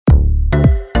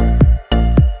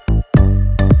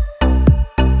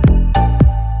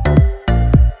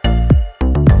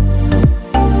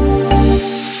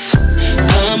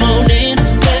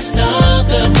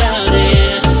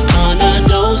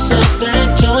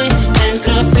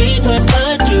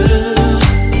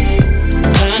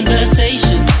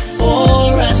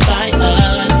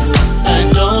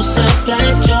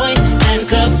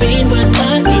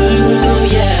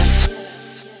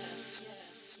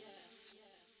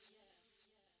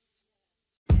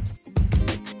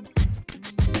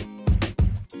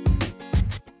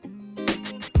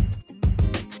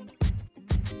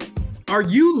Are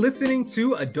you listening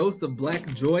to A Dose of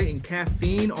Black Joy and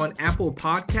Caffeine on Apple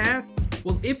Podcasts?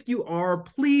 Well, if you are,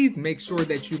 please make sure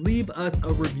that you leave us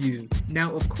a review.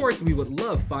 Now, of course, we would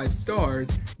love 5 stars,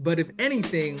 but if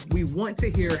anything, we want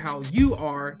to hear how you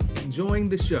are enjoying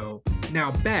the show.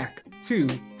 Now, back to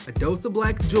A Dose of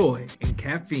Black Joy and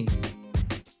Caffeine.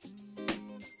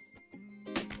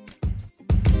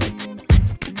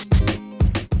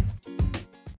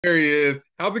 There he is.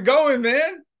 How's it going,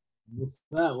 man? What's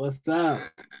up? What's up?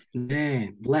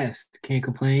 Man, blessed. Can't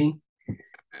complain.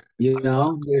 You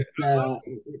know, just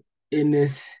in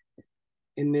this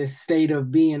in this state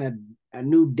of being a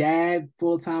new dad,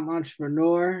 full-time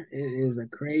entrepreneur, it is a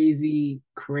crazy,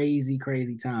 crazy,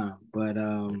 crazy time. But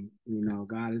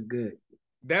God is good.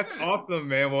 That's awesome,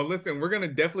 man. Well, listen, we're gonna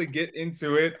definitely get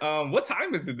into it. What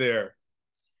time is it there?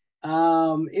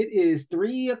 It is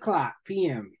 3 o'clock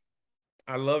p.m.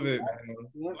 I love Yep, it, man.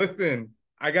 yep. Listen,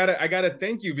 I gotta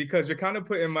thank you because you're kind of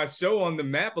putting my show on the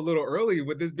map a little early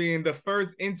with this being the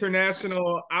first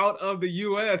international out of the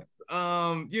US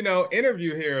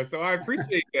interview here. So I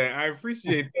appreciate that. I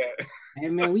appreciate Hey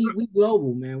man, we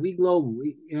global, man. We global.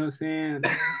 You know what I'm saying?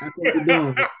 That's what we're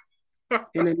doing.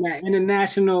 that.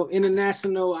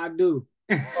 International, I do.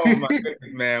 Oh my goodness,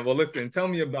 man. Well, listen, tell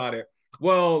me about it.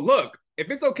 Well, look,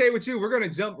 if it's okay with you, we're gonna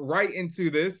jump right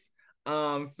into this.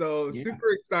 So Yeah. super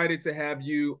excited to have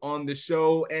you on the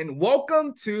show and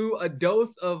welcome to A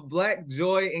Dose of Black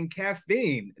Joy and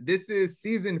Caffeine. This is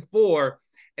season 4.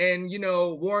 And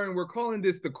Warren, we're calling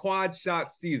this the quad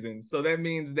shot season. So that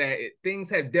means that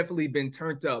things have definitely been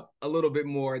turned up a little bit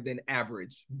more than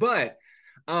average. But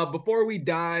before we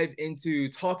dive into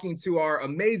talking to our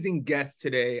amazing guest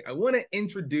today, I want to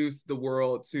introduce the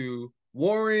world to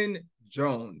Warren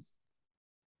Jones.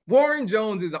 Warren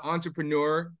Jones is an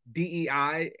entrepreneur,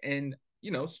 DEI, and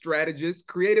strategist,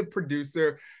 creative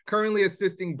producer, currently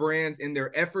assisting brands in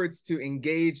their efforts to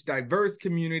engage diverse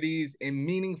communities in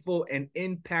meaningful and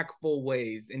impactful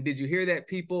ways. And did you hear that,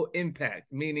 people?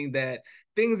 Impact, meaning that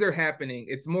things are happening.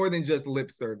 It's more than just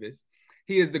lip service.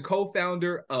 He is the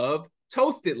co-founder of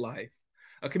Toasted Life,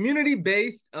 a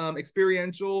community-based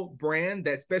experiential brand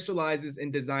that specializes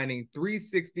in designing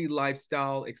 360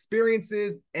 lifestyle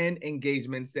experiences and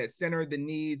engagements that center the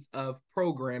needs of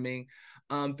programming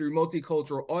through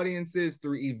multicultural audiences,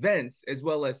 through events, as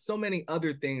well as so many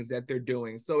other things that they're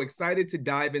doing. So excited to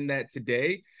dive in that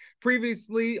today.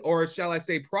 Previously, or shall I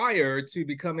say prior to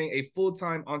becoming a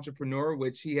full-time entrepreneur,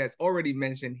 which he has already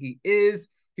mentioned he is,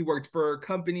 he worked for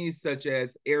companies such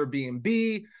as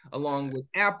Airbnb, along with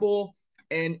Apple,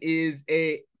 and is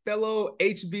a fellow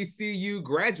HBCU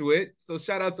graduate. So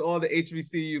shout out to all the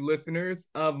HBCU listeners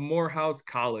of Morehouse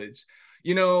College.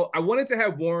 I wanted to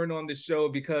have Warren on the show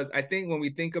because I think when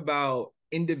we think about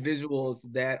individuals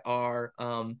that are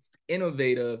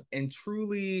innovative and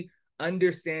truly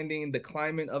understanding the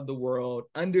climate of the world,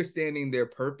 understanding their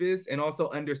purpose, and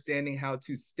also understanding how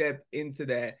to step into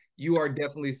that, you are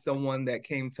definitely someone that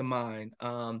came to mind.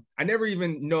 I never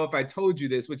even know if I told you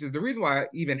this, which is the reason why I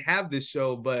even have this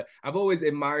show, but I've always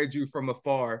admired you from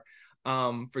afar,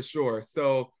 for sure.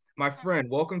 So, my friend,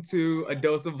 welcome to A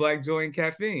Dose of Black Joy and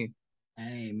Caffeine.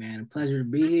 Hey man, a pleasure to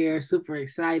be here. Super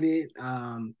excited.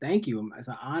 Thank you. It's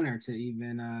an honor to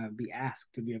even be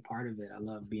asked to be a part of it. I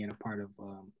love being a part of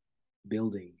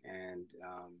building and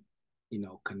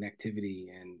connectivity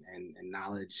and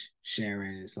knowledge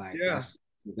sharing. It's like Yeah.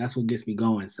 that's what gets me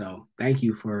going. So thank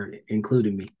you for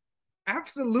including me.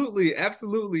 Absolutely,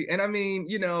 absolutely. And I mean,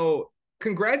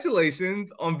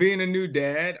 congratulations on being a new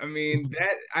dad. I mean,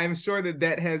 that I'm sure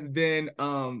that has been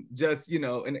just,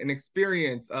 an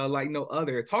experience like no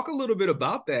other. Talk a little bit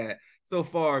about that so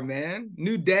far, man.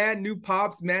 New dad, new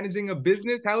pops, managing a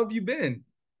business. How have you been?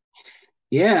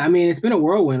 Yeah, I mean it's been a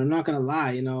whirlwind. I'm not gonna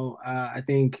lie. I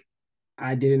think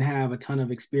I didn't have a ton of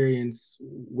experience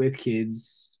with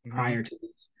kids Mm-hmm. prior to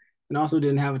this, and also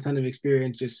didn't have a ton of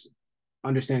experience just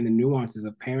understanding the nuances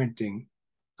of parenting,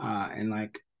 and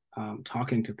like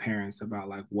talking to parents about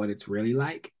like what it's really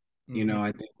like. Mm-hmm.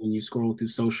 I think when you scroll through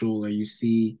social or you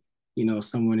see,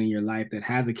 someone in your life that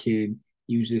has a kid,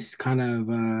 you just kind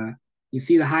of you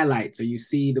see the highlights or you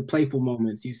see the playful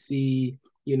moments, you see,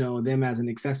 them as an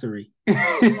accessory.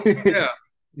 Yeah,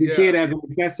 The yeah. kid as an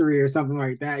accessory or something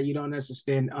like that. You don't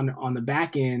understand on the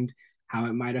back end how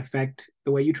it might affect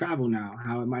the way you travel now,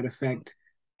 how it might affect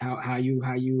how you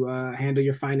handle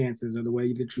your finances or the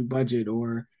way that you budget,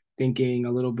 or thinking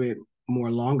a little bit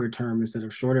more longer term instead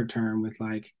of shorter term with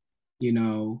like, you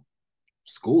know,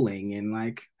 schooling and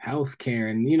like healthcare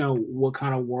and what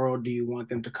kind of world do you want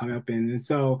them to come up in. And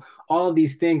so all of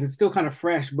these things, it's still kind of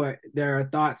fresh, but there are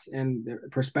thoughts and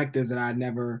perspectives that I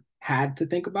never had to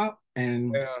think about,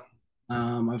 and Yeah.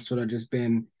 I've sort of just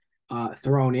been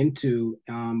thrown into.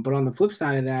 But on the flip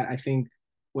side of that, I think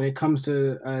when it comes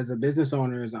to as a business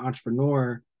owner, as an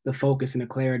entrepreneur, the focus and the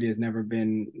clarity has never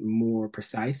been more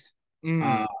precise. Mm,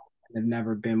 Uh, have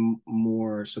never been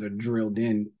more sort of drilled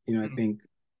in. I mm, think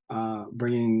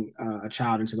bringing a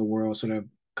child into the world sort of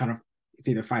kind of it's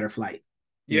either fight or flight.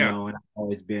 yeah. And I've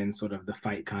always been sort of the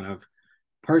fight kind of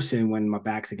person when my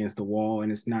back's against the wall.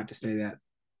 And it's not to say that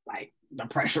like the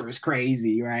pressure is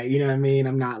crazy, right? You know what I mean?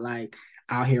 I'm not like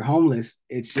out here homeless.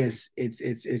 It's just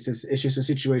a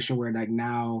situation where like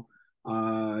now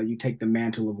you take the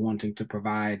mantle of wanting to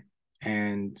provide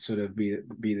and sort of be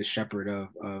the shepherd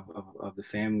of the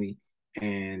family.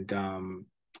 And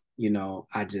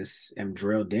I just am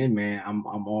drilled in, man.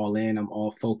 I'm all in, I'm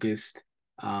all focused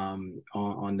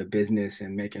on the business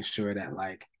and making sure that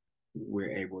like we're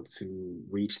able to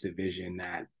reach the vision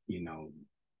that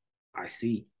I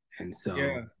see. And so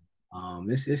Yeah.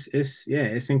 it's yeah,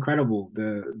 it's incredible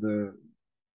the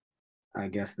I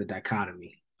guess the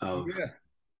dichotomy of Yeah.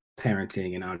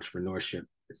 parenting and entrepreneurship.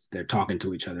 They're talking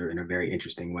to each other in a very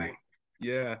interesting way.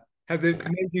 Yeah. Has it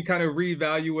made you kind of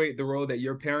reevaluate the role that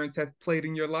your parents have played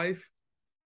in your life?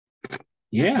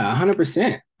 Yeah,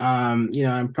 100%.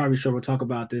 I'm probably sure we'll talk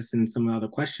about this in some other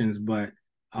questions, but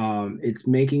it's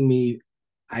making me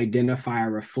identify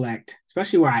or reflect,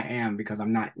 especially where I am, because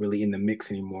I'm not really in the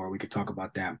mix anymore. We could talk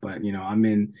about that, but I'm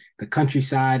in the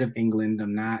countryside of England.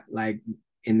 I'm not like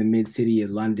in the mid city of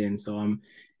London, so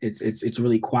it's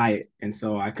really quiet, and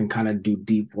so I can kind of do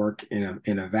deep work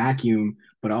in a vacuum.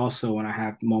 But also when I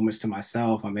have moments to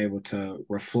myself, I'm able to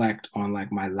reflect on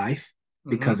like my life Hmm.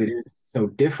 because it is so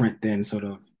different than sort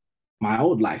of my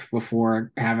old life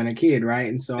before having a kid, right?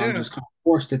 And so I'm Yeah. just kind of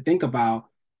forced to think about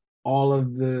all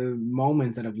of the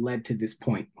moments that have led to this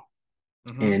point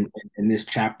Hmm. in this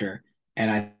chapter.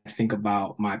 And I think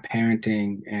about my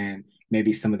parenting and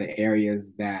maybe some of the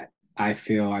areas that I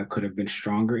feel I could have been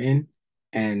stronger in.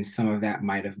 And some of that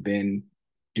might have been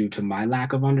due to my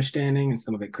lack of understanding, and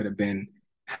some of it could have been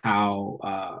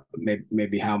how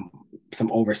maybe how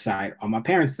some oversight on my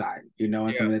parents' side, and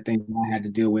some Yeah. of the things I had to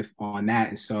deal with on that.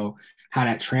 And so how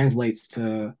that translates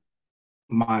to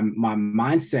my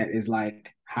mindset is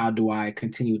like, how do I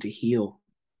continue to heal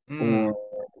Mm, or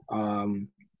um,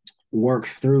 work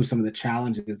through some of the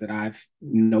challenges that I've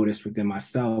noticed within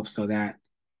myself so that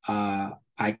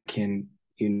I can,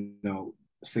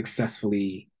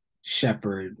 successfully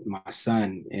shepherd my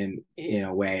son in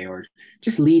a way, or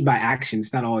just lead by action.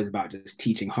 It's not always about just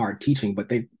teaching hard teaching, but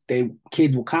they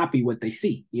kids will copy what they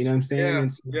see. You know what I'm saying? yeah.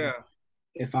 And so Yeah.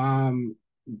 if I'm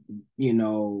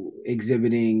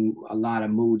exhibiting a lot of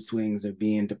mood swings or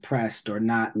being depressed or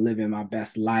not living my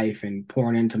best life and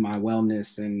pouring into my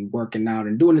wellness and working out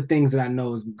and doing the things that I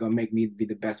know is going to make me be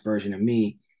the best version of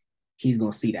me, he's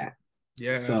going to see that.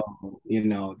 Yeah. So,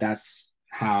 that's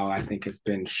how I think it's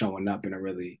been showing up in a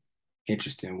really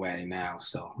interesting way now.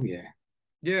 So, yeah.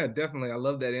 Yeah, definitely. I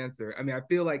love that answer. I mean, I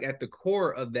feel like at the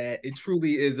core of that, it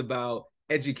truly is about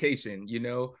education,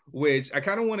 which I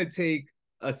kind of want to take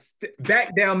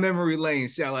back down memory lane,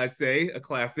 shall I say, a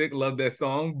classic. Love that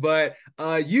song. But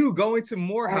you going to Back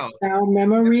Morehouse. down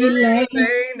memory lane.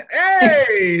 Lane.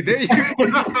 Hey, there you go.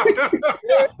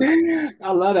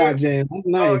 I love that, James. That's Oh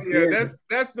nice. yeah, Yeah.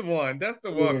 that's the one. That's the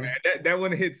one, Yeah. man. That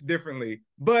one hits differently.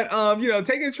 But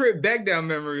taking a trip back down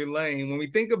memory lane, when we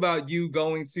think about you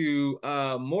going to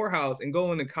Morehouse and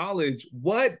going to college,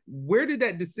 where did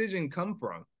that decision come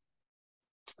from?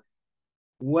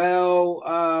 Well,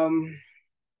 I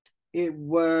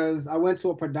went to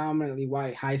a predominantly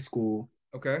white high school,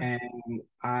 Okay. and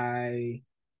I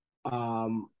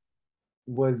um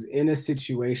was in a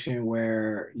situation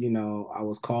where, I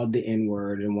was called the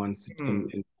N-word Hmm.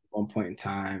 in one point in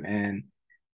time, and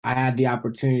I had the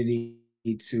opportunity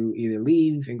to either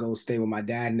leave and go stay with my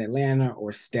dad in Atlanta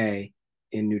or stay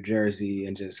in New Jersey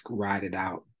and just ride it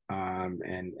out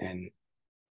and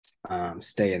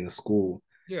stay in the school.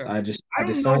 Yeah. So I I don't know if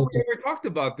decided we to. ever talked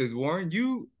about this, Warren.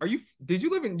 Did you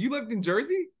lived in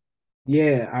Jersey?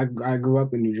 Yeah, I grew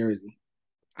up in New Jersey.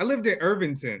 I lived in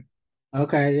Irvington.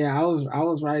 Okay, yeah, I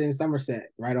was right in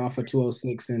Somerset, right off of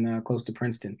 206 and close to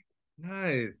Princeton.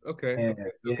 Nice. Okay. Yeah,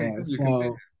 Okay. So yeah.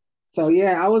 continue. So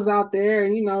yeah, I was out there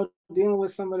and dealing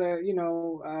with some of the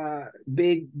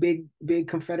big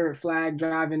Confederate flag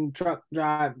truck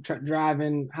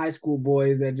driving high school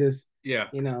boys that just Yeah.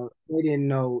 they didn't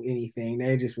know anything.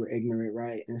 They just were ignorant,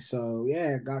 right? And so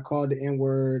yeah, got called the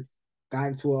N-word, got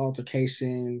into an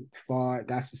altercation, fought,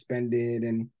 got suspended,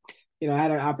 and I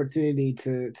had an opportunity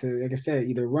to like I said,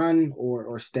 either run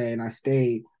or stay, and I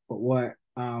stayed. But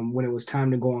when it was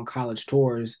time to go on college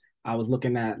tours, I was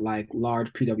looking at like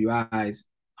large PWIs,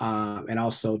 and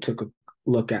also took a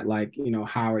look at like,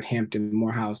 Howard, Hampton,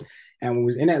 Morehouse. And when we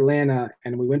was in Atlanta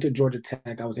and we went to Georgia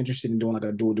Tech, I was interested in doing like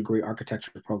a dual degree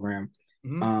architecture program.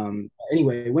 Mm-hmm.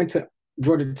 Anyway, went to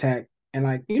Georgia Tech, and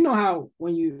like, how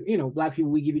when Black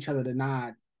people, we give each other the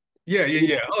nod, Yeah, yeah, and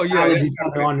yeah. Oh yeah, acknowledge each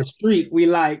other on the street. We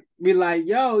like,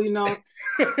 yo, and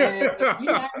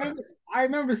yeah. I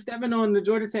remember stepping on the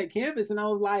Georgia Tech campus, and I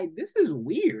was like, this is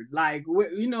weird. Like,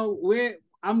 where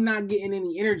I'm not getting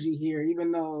any energy here,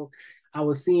 even though I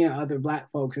was seeing other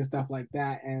Black folks and stuff like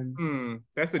that. And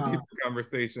That's a uh, deeper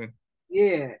conversation.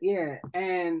 yeah, yeah.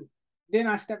 And then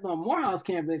I stepped on Morehouse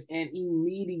campus, and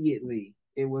immediately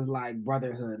it was like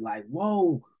brotherhood. Like,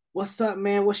 whoa, what's up,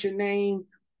 man? What's your name?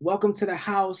 Welcome to the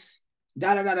house.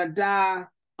 Da da da da da.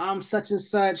 I'm such and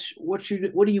such. What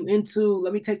are you into?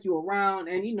 Let me take you around.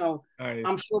 And I'm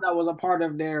Nice. sure that was a part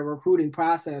of their recruiting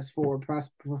process for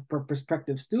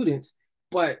prospective students.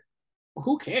 But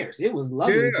who cares? It was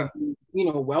lovely to Yeah.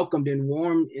 be, welcomed and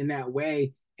warmed in that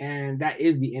way. And that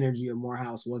is the energy of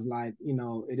Morehouse. Was like,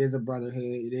 it is a brotherhood.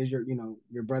 It is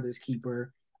your brother's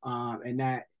keeper. And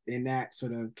that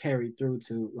sort of carried through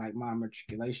to like my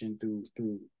matriculation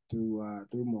through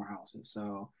Morehouse. And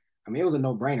so, I mean, it was a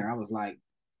no-brainer. I was like,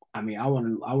 I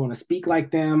want to speak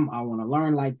like them. I want to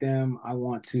learn like them. I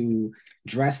want to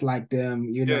dress like them.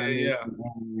 You know Yeah, what I mean?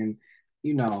 yeah, And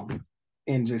you know,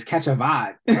 and just catch a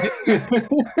vibe. yeah.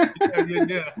 Yeah, yeah,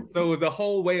 yeah. So it was a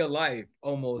whole way of life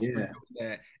almost for Yeah, doing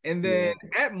that. And then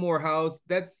yeah. at Morehouse,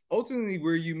 that's ultimately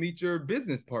where you meet your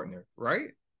business partner, right?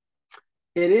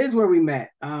 It is where we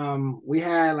met. We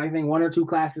had, I think, one or two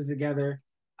classes together.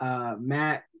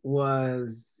 Matt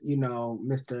was,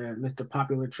 Mr.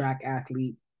 Popular Track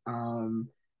athlete.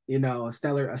 A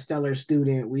stellar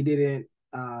student. We didn't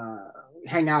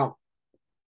hang out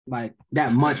like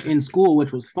that much in school,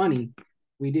 which was funny.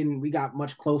 We got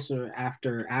much closer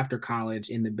after college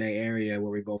in the Bay Area,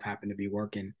 where we both happened to be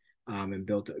working, and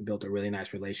built a really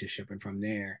nice relationship. And from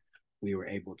there, we were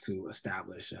able to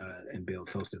establish and build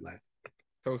Toasted Life.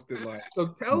 Toasted Life. So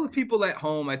tell the people at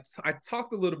home, I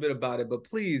talked a little bit about it, but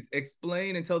please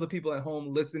explain and tell the people at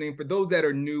home listening, for those that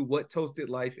are new, what Toasted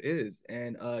Life is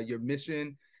and your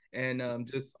mission and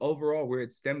just overall where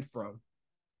it stemmed from.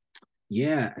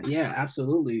 Yeah, yeah,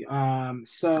 absolutely.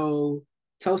 So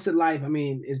Toasted Life, I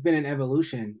mean, it's been an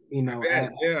evolution, I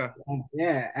bet. Yeah.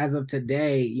 yeah, as of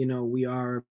today, we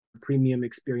are a premium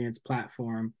experience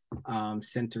platform,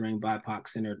 centering BIPOC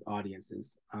centered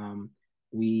audiences.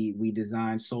 We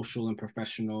design social and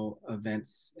professional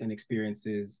events and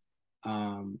experiences,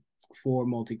 for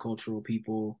multicultural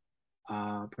people,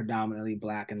 predominantly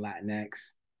Black and Latinx.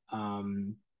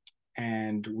 Um,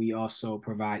 and we also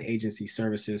provide agency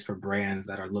services for brands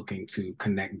that are looking to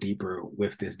connect deeper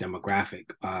with this demographic.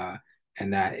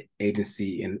 And that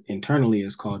agency internally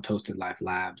is called Toasted Life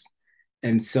Labs.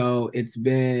 And so it's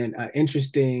been an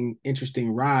interesting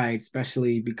ride,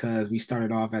 especially because we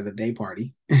started off as a day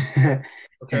party. And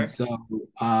Okay. so,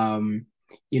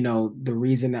 the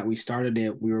reason that we started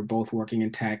it, we were both working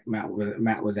in tech. Matt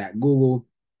was at Google,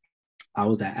 I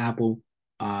was at Apple.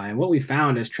 And what we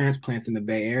found as transplants in the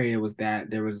Bay Area was that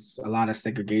there was a lot of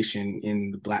segregation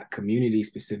in the Black community,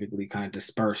 specifically kind of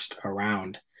dispersed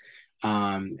around.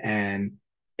 And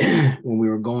when we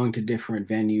were going to different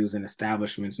venues and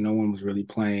establishments, no one was really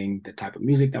playing the type of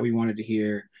music that we wanted to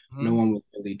hear. No Mm-hmm. one was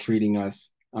really treating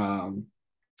us,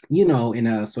 in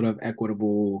a sort of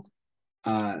equitable,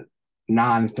 uh,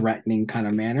 non-threatening kind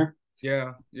of manner.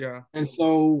 Yeah, yeah. And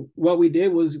so what we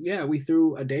did was, yeah, we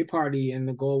threw a day party, and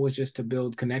the goal was just to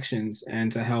build connections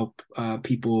and to help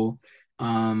people,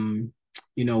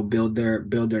 build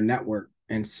their network.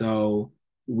 And so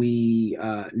we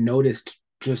noticed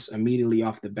just immediately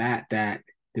off the bat that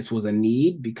this was a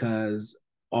need, because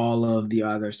all of the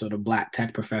other sort of Black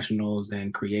tech professionals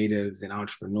and creatives and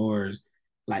entrepreneurs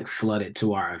like flooded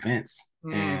to our events.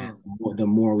 And Mm. the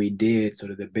more we did,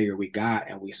 sort of the bigger we got,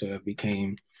 and we sort of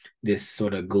became this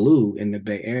sort of glue in the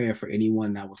Bay Area. For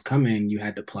anyone that was coming, you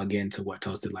had to plug into what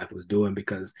Toasted Life was doing,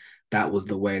 because that was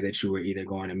the way that you were either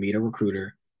going to meet a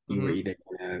recruiter, you were Mm-hmm. either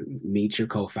going to meet your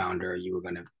co-founder, you were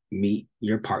going to meet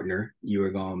your partner, you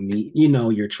were going to meet,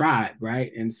 your tribe,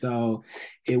 right? And so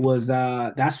it was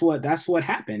that's what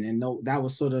happened. And that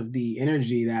was sort of the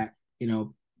energy that,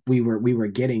 we were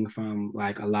getting from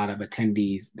like a lot of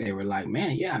attendees. They were like,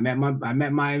 man, yeah, I met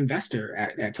my investor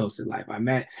at Toasted Life. I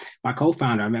met my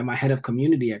co-founder. I met my head of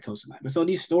community at Toasted Life. And so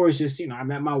these stories just, I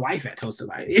met my wife at Toasted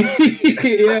Life.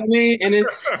 You know what I mean? And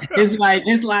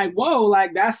it's like, whoa,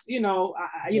 like that's, I Life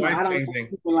don't know changing. if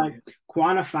people like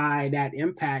quantify that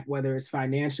impact, whether it's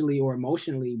financially or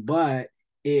emotionally, but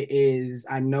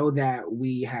I know that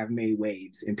we have made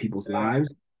waves in people's Yeah.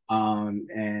 lives.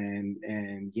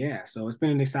 And yeah, so it's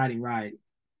been an exciting ride.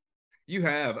 You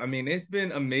have. I mean, it's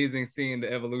been amazing seeing the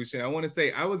evolution. I want to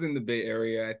say I was in the Bay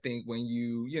Area, I think, when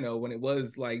when it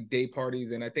was like day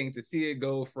parties. And I think to see it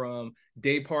go from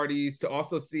day parties to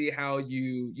also see how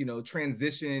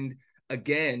transitioned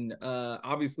again,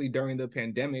 obviously during the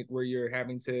pandemic where you're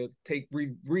having to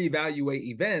reevaluate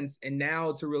events, and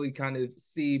now to really kind of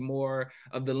see more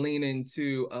of the lean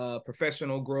into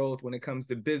professional growth when it comes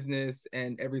to business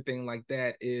and everything like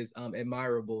that is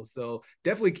admirable. So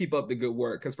definitely keep up the good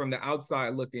work, because from the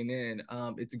outside looking in,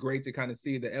 it's great to kind of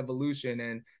see the evolution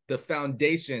and the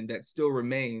foundation that still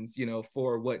remains,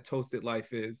 for what Toasted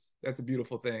Life is. That's a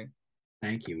beautiful thing.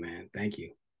 Thank you, man. Thank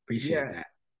you. Appreciate Yeah. that.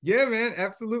 Yeah, man,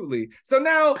 absolutely. So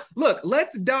now, look,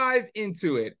 let's dive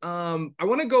into it. I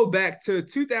want to go back to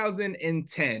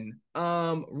 2010.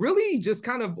 Really just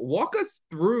kind of walk us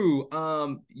through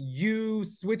you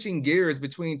switching gears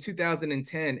between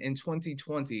 2010 and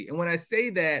 2020. And when I say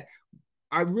that,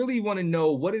 I really want to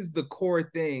know what is the core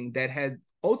thing that has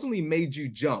ultimately made you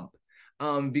jump.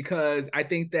 Because I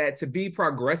think that to be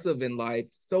progressive in life,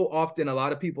 so often a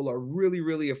lot of people are really,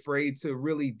 really afraid to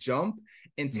really jump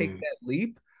and take Mm, that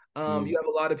leap. You mm, have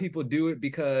a lot of people do it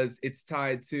because it's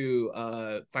tied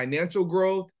to financial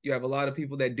growth. You have a lot of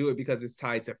people that do it because it's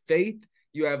tied to faith.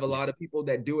 You have a yeah. lot of people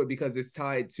that do it because it's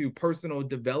tied to personal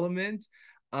development.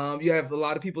 You have a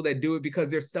lot of people that do it because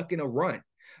they're stuck in a rut.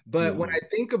 But when Mhm, I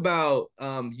think about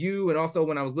you, and also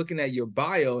when I was looking at your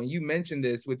bio, and you mentioned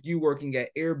this with you working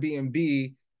at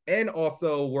Airbnb and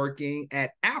also working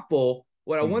at Apple,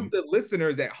 what I want mhm. the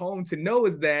listeners at home to know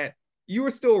is that you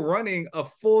were still running a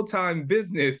full-time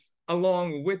business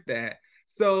along with that.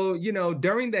 So,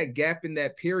 during that gap in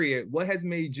that period, what has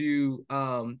made you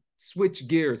switch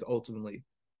gears ultimately?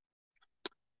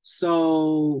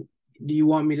 So, do you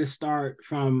want me to start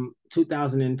from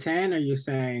 2010, or you're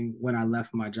saying when I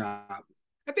left my job?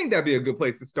 I think that'd be a good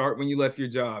place to start when you left your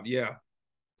job. Yeah.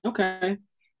 Okay.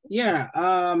 Yeah.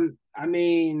 I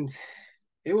mean,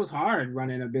 it was hard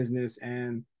running a business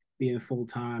and being full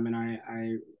time. And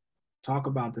I talk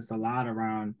about this a lot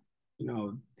around,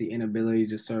 the inability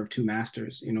to serve two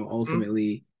masters.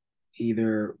 Ultimately,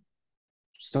 either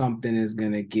something is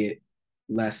gonna get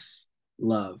less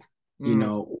love, Mm-hmm.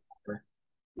 or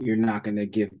you're not gonna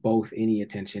give both any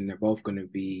attention. They're both gonna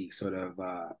be sort of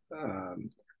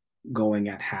going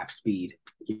at half speed,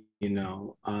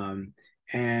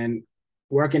 and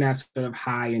working at sort of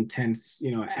high intense,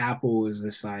 Apple is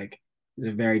just like it's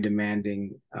a very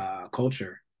demanding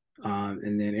culture.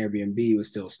 And then Airbnb was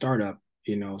still startup,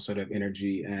 sort of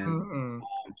energy and Mm-hmm.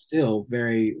 still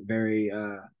very, very,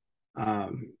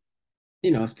 um,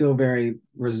 still very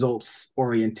results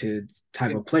oriented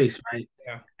type Yeah. of place, right?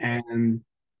 Yeah. And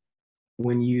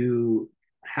when you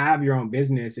have your own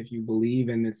business, if you believe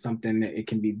in it's something that it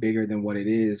can be bigger than what it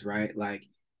is, right? Like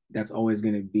that's always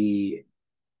going to be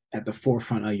at the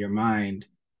forefront of your mind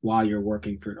while you're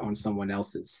working for on someone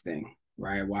else's thing,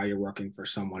 right? While you're working for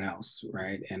someone else,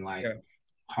 right? And like Yeah.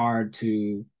 hard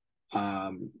to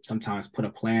sometimes put a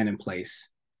plan in place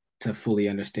to fully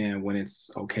understand when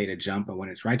it's okay to jump and when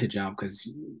it's right to jump,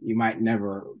 because you might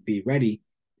never be ready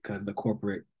because the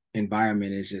corporate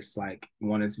environment is just like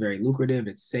one, it's very lucrative,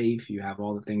 it's safe, you have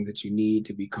all the things that you need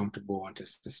to be comfortable and to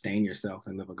sustain yourself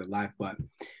and live a good life. But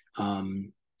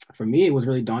um, for me, it was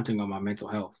really daunting on my mental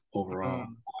health overall.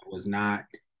 Mm-hmm. I was not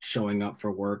showing up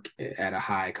for work at a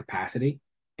high capacity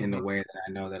in the Mm-hmm. way that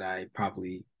I know that I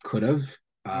probably could have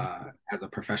as a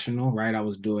professional, right? I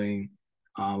was doing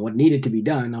what needed to be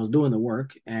done. I was doing the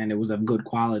work and it was of good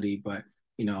quality, but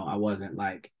I wasn't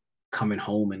like coming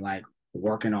home and like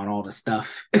working on all the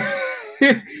stuff.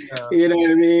 Yeah. You know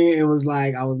what I mean? It was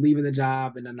like I was leaving the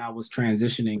job and then I was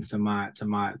transitioning to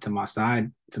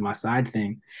my side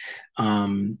thing.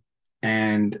 Um,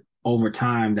 and over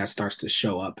time, that starts to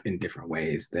show up in different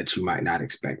ways that you might not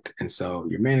expect. And so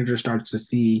your manager starts to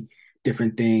see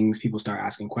different things. People start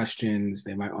asking questions.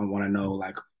 They might want to know,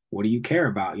 like, what do you care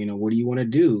about? What do you want to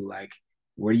do? Like,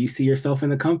 where do you see yourself in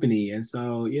the company? And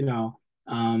so, a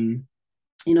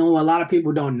lot of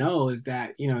people don't know is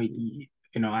that,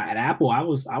 at Apple, I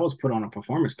was put on a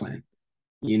performance plan.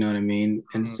 You know what I mean?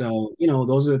 And Mm-hmm. so,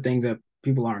 those are the things that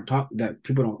people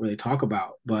don't really talk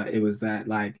about. But it was that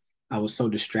like I was so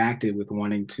distracted with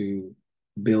wanting to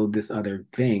build this other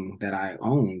thing that I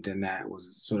owned and that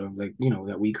was sort of like,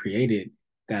 that we created,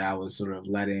 that I was sort of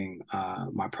letting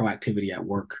my proactivity at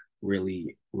work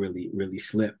really, really, really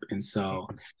slip. And so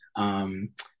um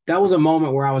that was a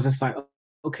moment where I was just like,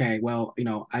 okay, well,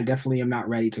 I definitely am not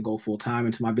ready to go full time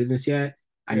into my business yet.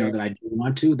 I know that I do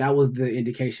want to. That was the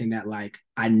indication that like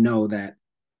I know that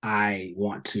I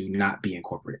want to not be in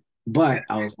corporate. But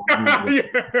I was like,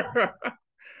 Yeah.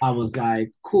 I was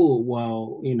like, cool.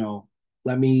 Well,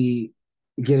 let me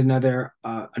get another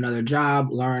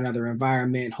job, learn another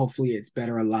environment. Hopefully, it's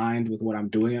better aligned with what I'm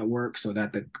doing at work, so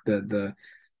that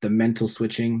the mental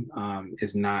switching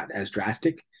is not as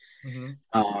drastic. Mhm.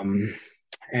 Um,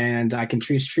 and I can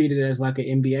treat it as like an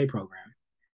MBA program.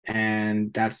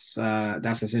 And that's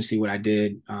essentially what I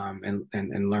did,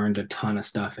 and learned a ton of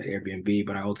stuff at Airbnb.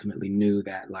 But I ultimately knew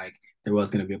that like there was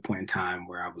going to be a point in time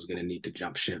where I was going to need to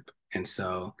jump ship, and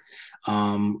so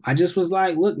I just was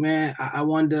like, look, man, I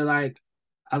wanted to like,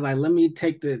 I was like, let me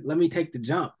take the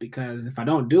jump, because if I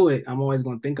don't do it, I'm always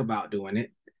going to think about doing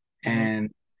it, Mhm.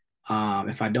 and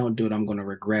if I don't do it, I'm going to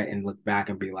regret and look back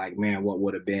and be like, man, what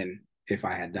would have been if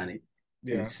I had done it.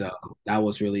 And Yeah. so that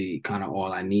was really kind of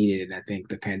all I needed. And I think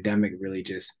the pandemic really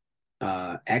just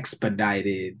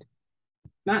expedited,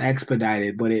 not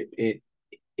expedited, but it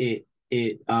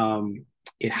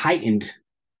heightened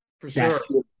For that sure.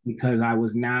 feeling, because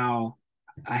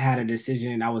I had a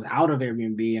decision. I was out of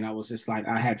Airbnb and I was just like,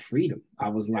 I had freedom. I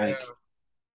was like,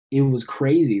 Yeah. it was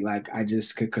crazy. Like I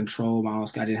just could control my own.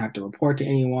 I didn't have to report to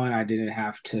anyone. I didn't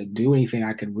have to do anything.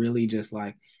 I could really just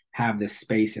like have the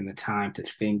space and the time to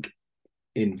think,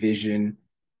 envision,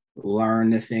 learn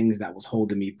the things that was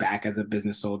holding me back as a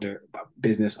business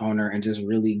owner, and just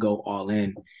really go all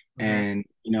in. Mhm. And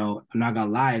I'm not gonna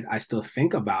lie, I still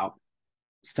think about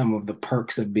some of the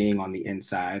perks of being on the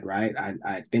inside, right?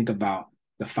 I think about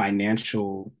the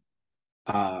financial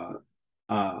uh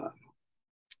uh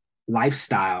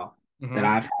lifestyle that Mhm.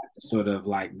 I've had to sort of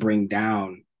like bring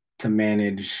down to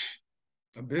manage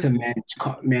A to business.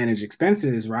 manage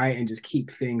expenses, right? And just keep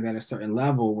things at a certain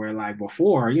level, where like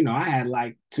before, I had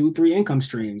like 2, 3 income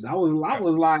streams. I was like,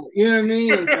 you know what I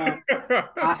mean? And so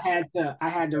I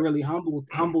had to really humble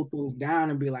things down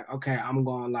and be like, okay, I'm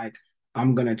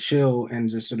gonna chill and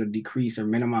just sort of decrease or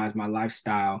minimize my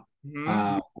lifestyle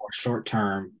Mhm. for short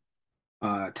term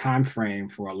time frame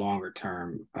for a longer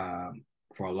term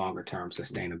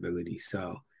sustainability.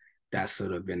 So that's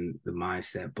sort of been the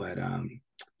mindset. But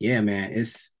yeah, man,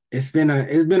 it's been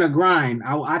a grind.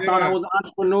 I thought I Yeah. was an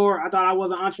entrepreneur. I thought I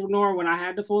was an entrepreneur when I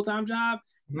had the full-time job.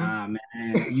 Mhm. Nah, man,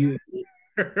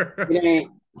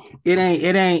 it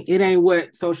ain't it ain't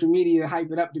what social media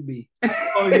hype it up to be.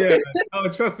 Oh yeah. Oh,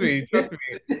 trust me, trust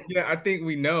me. Yeah, I think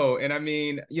we know. And I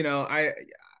mean,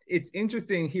 it's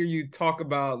interesting here you talk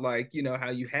about like, how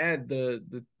you had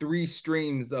the three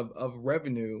streams of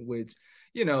revenue, which,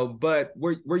 but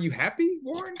were you happy,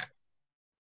 Warren?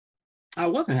 I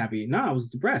wasn't happy. No, I was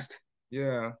depressed.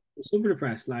 Yeah. I was super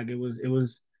depressed. Like it was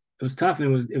tough,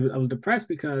 and I was depressed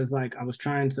because like I was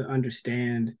trying to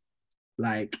understand,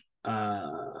 like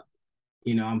I'm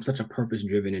such a purpose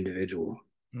driven individual,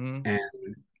 Hmm.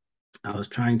 and I was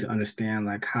trying to understand,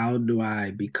 like, how do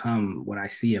I become what I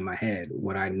see in my head,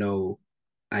 what I know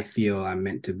I feel I'm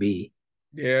meant to be.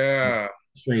 I'm Yeah.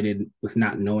 frustrated with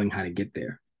not knowing how to get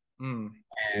there. Mm.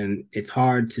 And it's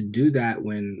hard to do that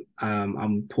when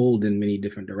I'm pulled in many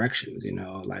different directions.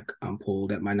 Like I'm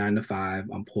pulled at my 9 to 5,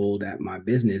 I'm pulled at my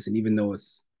business, and even though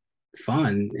it's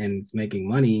fun and it's making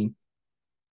money,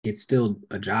 it's still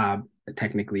a job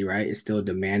technically, right? It's still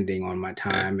demanding on my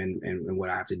time and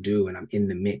what I have to do, and I'm in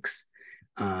the mix.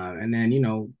 And then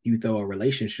you throw a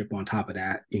relationship on top of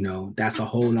that. That's a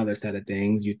whole nother set of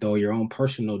things. You throw your own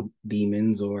personal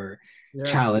demons or Yeah.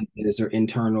 challenges or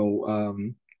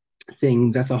internal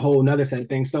things. That's a whole nother set of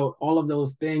things. So all of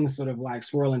those things sort of like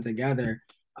swirling together,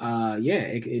 yeah,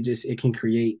 it can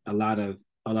create a lot of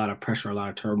pressure, a lot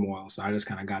of turmoil. So I just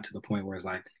kind of got to the point where it's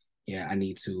like, yeah, I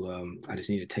just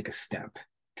need to take a step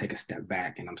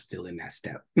back, and I'm still in that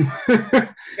step.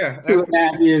 Yeah,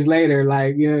 2.5 years later,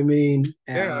 like, you know what I mean?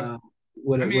 yeah.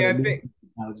 What I it mean, what it I means think to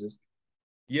challenges.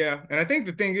 Yeah, and I think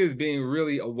the thing is being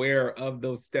really aware of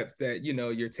those steps that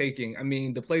you're taking. I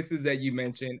mean, the places that you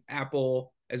mentioned,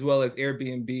 Apple as well as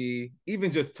Airbnb, even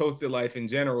just Toasted Life in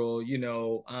general,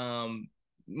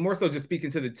 more so just speaking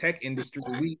to the tech industry,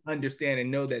 we understand and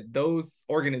know that those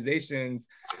organizations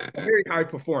are very high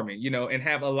performing, and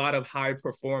have a lot of high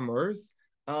performers.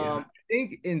 Yeah. I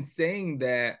think in saying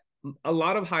that, a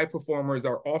lot of high performers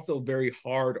are also very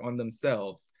hard on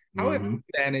themselves. How have Mm-hmm. you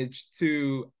managed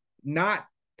to not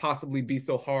possibly be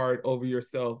so hard over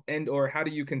yourself, and or how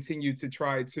do you continue to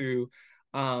try to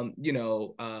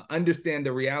understand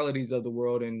the realities of the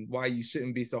world and why you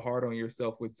shouldn't be so hard on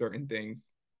yourself with certain things?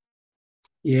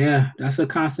 Yeah, that's a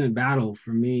constant battle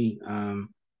for me. And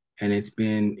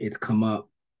it's come up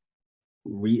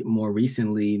more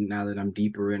recently, now that I'm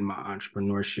deeper in my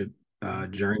entrepreneurship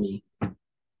journey.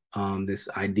 this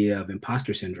idea of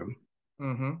imposter syndrome.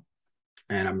 Mm-hmm.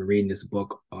 And I'm reading this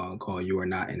book called "You Are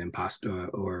Not an Imposter,"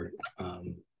 or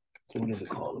what is it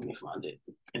called? Let me find it.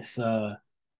 It's The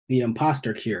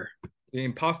Imposter Cure. The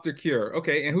Imposter Cure.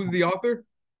 Okay, and who's the author?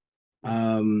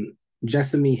 Um,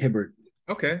 Jessamy Hibbert.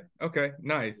 Okay, okay,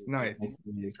 nice, nice.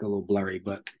 It's a little blurry,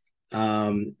 but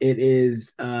it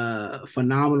is a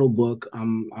phenomenal book.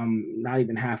 I'm not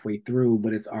even halfway through,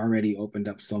 but it's already opened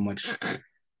up so much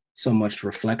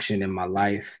reflection in my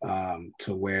life,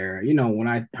 to where, when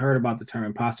I heard about the term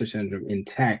imposter syndrome in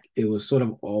tech, it was sort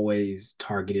of always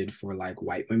targeted for like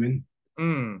white women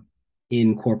Mm,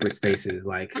 in corporate spaces,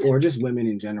 like, or just women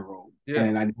in general. yeah.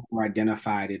 And I never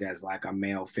identified it as like a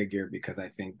male figure, because I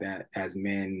think that as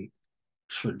men,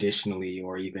 traditionally,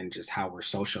 or even just how we're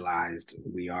socialized,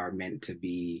 we are meant to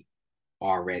be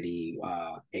already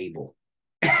able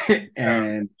Yeah,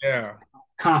 and yeah.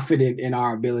 confident in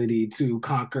our ability to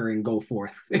conquer and go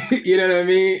forth. You know what I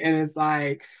mean? And it's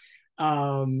like,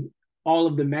 all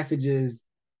of the messages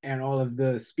and all of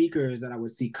the speakers that I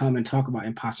would see come and talk about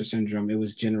imposter syndrome, it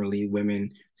was generally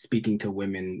women speaking to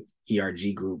women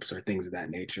ERG groups or things of that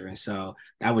nature. And so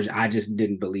I just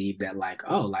didn't believe that, like,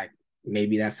 oh, like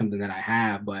maybe that's something that I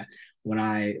have. But when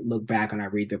I look back and I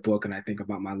read the book and I think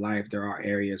about my life, there are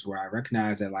areas where I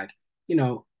recognize that, like,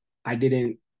 I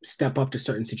didn't step up to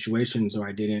certain situations, or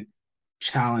I didn't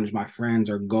challenge my friends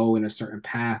or go in a certain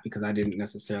path because I didn't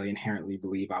necessarily inherently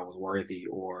believe I was worthy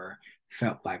or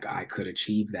felt like I could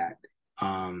achieve that.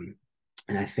 And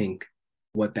I think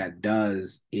what that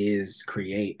does is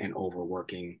create an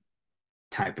overworking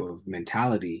type of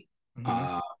mentality, Mm-hmm.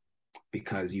 uh,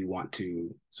 because you want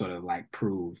to sort of like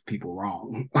prove people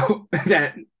wrong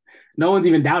that no one's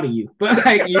even doubting you, but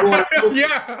like you want to,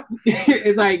 Yeah.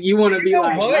 it's like you want to be You know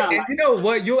like, what? nah, And like, you know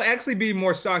what? You'll actually be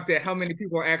more shocked at how many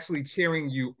people are actually cheering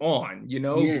you on,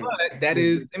 yeah, But that yeah,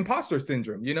 is imposter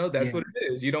syndrome, That's yeah. what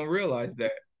it is. You don't realize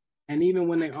that. And even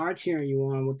when they are cheering you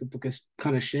on, what the book is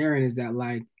kind of sharing is that,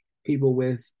 like, people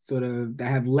with sort of that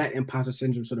have let imposter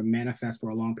syndrome sort of manifest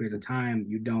for a long period of time,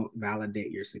 you don't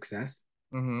validate your success.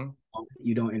 Mm-hmm.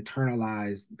 You don't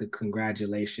internalize the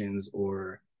congratulations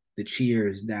or the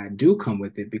cheers that do come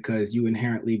with it, because you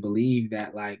inherently believe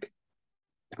that, like,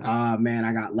 oh man,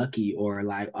 I got lucky, or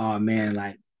like, oh man,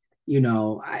 like, you're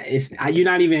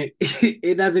not even,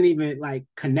 it doesn't even like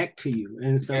connect to you.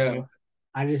 And Yeah. so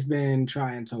I just been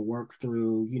trying to work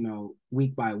through,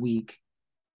 week by week.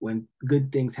 When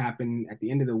good things happen at the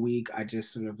end of the week, I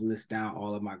just sort of list down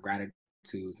all of my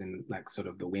gratitudes and like sort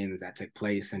of the wins that took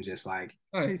place, and just like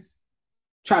Nice.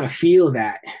 try to feel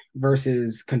that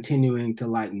versus continuing to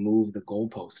like move the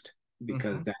goalpost, Mm-hmm.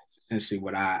 because that's essentially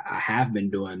what I have been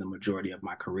doing the majority of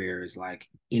my career. Is like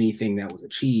anything that was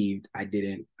achieved, I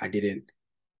didn't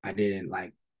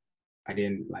like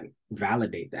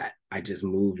validate that. I just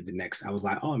moved the next. I was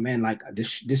like, oh man, like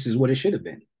this is what it should have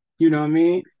been. You know what I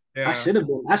mean? Yeah. I should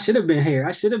have been here.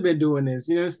 I should have been doing this.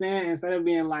 You know what I'm saying? Instead of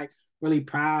being like really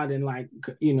proud and like,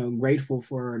 grateful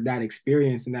for that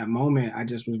experience in that moment, I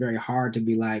just was very hard to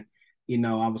be like,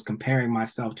 I was comparing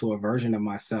myself to a version of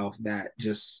myself that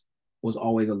just was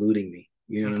always eluding me.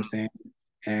 You know what I'm saying?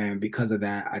 And because of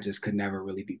that, I just could never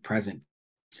really be present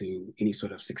to any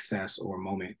sort of success or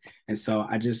moment. And so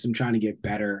I just am trying to get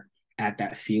better at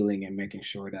that feeling and making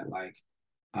sure that, like,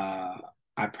 uh,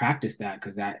 I practice that,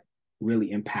 because that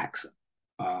really impacts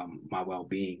my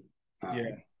well-being,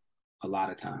 Yeah. a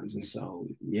lot of times. And so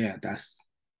yeah, that's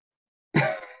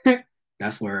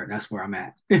that's where I'm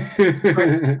at.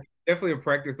 Definitely a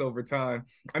practice over time.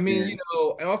 I mean, Yeah,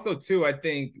 and also too, I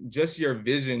think just your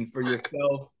vision for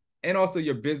yourself and also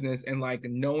your business and like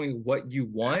knowing what you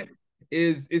want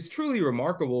is truly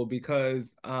remarkable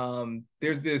because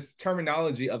there's this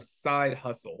terminology of side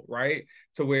hustle, right?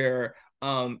 To where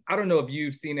I don't know if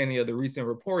you've seen any of the recent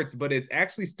reports, but it's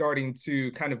actually starting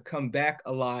to kind of come back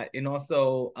a lot. And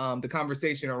also the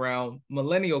conversation around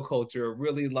millennial culture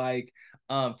really like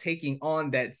taking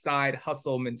on that side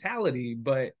hustle mentality.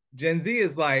 But Gen Z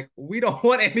is like, we don't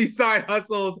want any side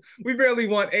hustles. We barely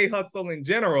want a hustle in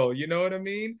general. You know what I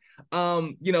mean?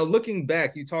 Looking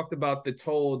back, you talked about the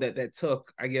toll that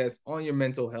took, I guess, on your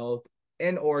mental health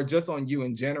and or just on you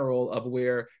in general, of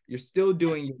where you're still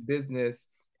doing your business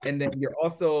and then you're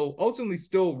also ultimately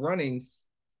still running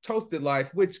Toasted Life,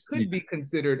 which yeah, could be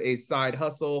considered a side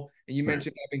hustle. And you right.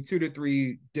 mentioned having 2 to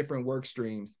 3 different work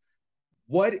streams.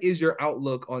 What is your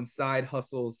outlook on side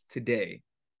hustles today?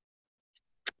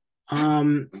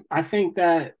 I think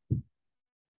that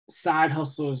side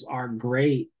hustles are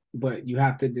great, but you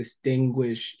have to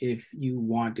distinguish if you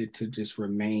want it to just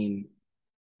remain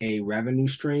a revenue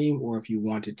stream, or if you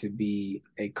want it to be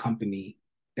a company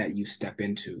that you step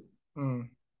into. Mm.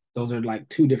 Those are like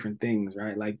two different things,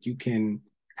 right? Like you can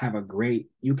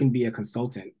be a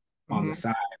consultant on the Mm-hmm.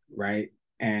 side, right?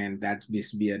 And that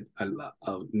just be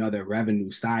another revenue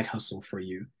side hustle for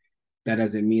you. That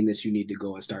doesn't mean that you need to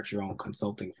go and start your own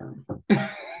consulting firm. You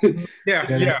Mhm. Yeah,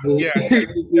 know what I yeah, mean? yeah, yeah,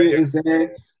 You yeah, know what yeah. I'm saying?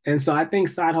 And so I think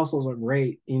side hustles are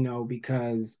great,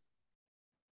 because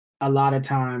a lot of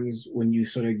times when you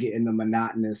sort of get in the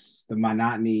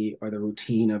monotony or the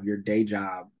routine of your day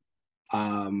job,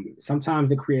 sometimes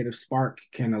the creative spark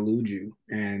can elude you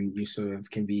and you sort of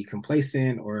can be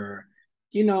complacent or,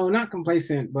 not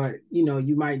complacent, but,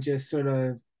 you might just sort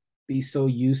of be so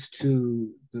used to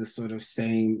the sort of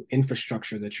same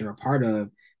infrastructure that you're a part of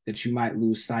that you might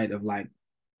lose sight of like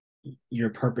your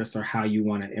purpose or how you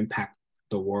want to impact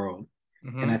the world.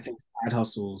 And I Mm-hmm. think side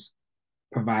hustles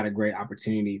provide a great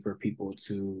opportunity for people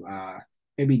to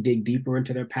maybe dig deeper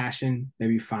into their passion,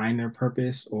 maybe find their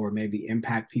purpose, or maybe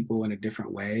impact people in a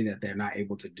different way that they're not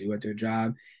able to do at their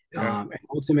job. Yeah. And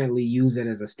ultimately use it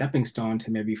as a stepping stone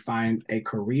to maybe find a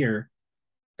career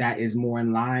that is more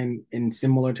in line and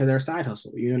similar to their side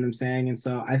hustle. You know what I'm saying? And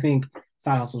so I think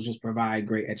side hustles just provide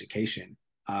great education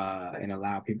and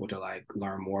allow people to like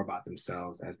learn more about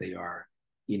themselves as they are,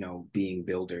 being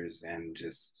builders and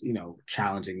just,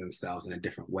 challenging themselves in a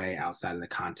different way outside of the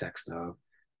context of,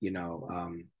 you know,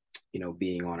 um,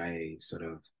 being on a sort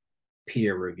of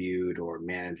peer reviewed or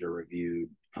manager reviewed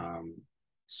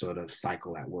sort of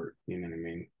cycle at work. You know what I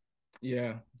mean? Yeah,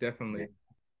 Yeah. definitely.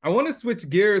 I want to switch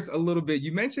gears a little bit.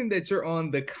 You mentioned that you're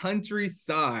on the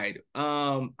countryside.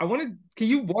 Can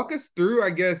you walk us through,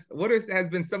 I guess, has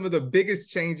been some of the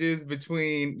biggest changes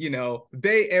between,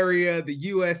 Bay Area, the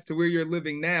US to where you're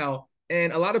living now?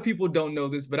 And a lot of people don't know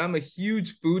this, but I'm a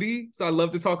huge foodie, so I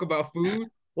love to talk about food.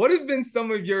 What have been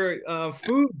some of your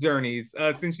food journeys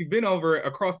since you've been over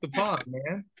across the pond,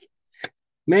 man?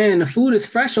 Man, the food is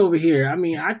fresh over here. I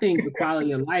mean, I think the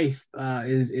quality of life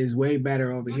is way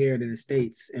better over here than the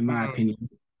States, in my Mm, opinion.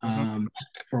 mhm.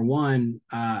 For one,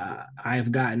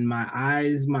 I've gotten my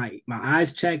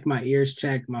eyes checked, my ears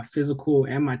checked, my physical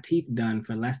and my teeth done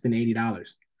for less than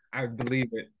 $80. I believe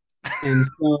it. And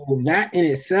so that in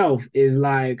itself is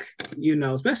like,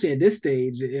 especially at this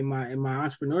stage in my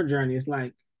entrepreneur journey, it's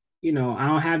like, I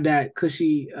don't have that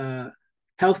cushy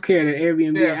healthcare that Airbnb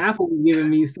and Yeah. Apple is giving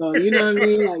me. So you know what I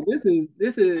mean? Like this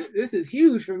is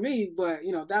huge for me. But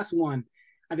that's one.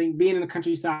 I think being in the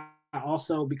countryside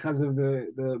also because of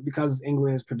because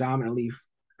England is predominantly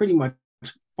pretty much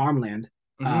farmland,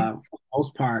 Hmm. for the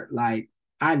most part, like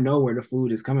I know where the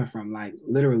food is coming from. Like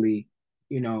literally,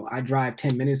 I drive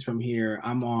 10 minutes from here.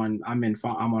 I'm on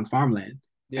farmland.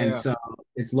 And Yeah. so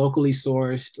it's locally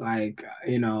sourced, like,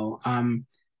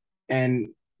 and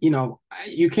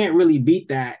you can't really beat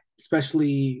that,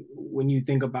 especially when you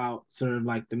think about sort of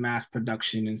like the mass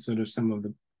production and sort of some of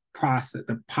the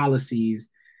policies,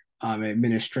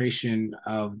 administration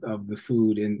of the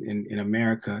food in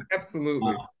America.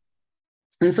 Absolutely.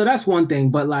 And so that's one thing.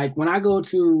 But like when I go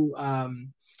to,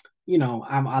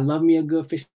 I love me a good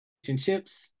fish and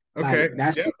chips. Okay. Like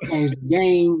that Yep. shit changed the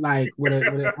game. Like I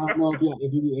don't know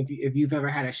if you've ever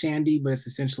had a shandy, but it's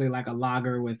essentially like a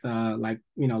lager with like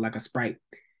a Sprite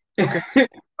Okay. in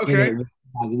Okay. it with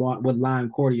lime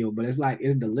cordial, but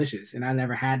it's delicious. And I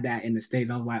never had that in the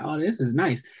States. I was like, oh, this is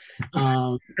nice.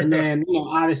 And then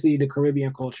obviously the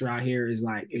Caribbean culture out here is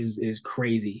like is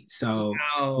crazy. So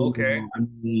Oh, okay. I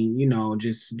mean,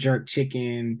 just jerk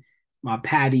chicken, my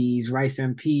patties, rice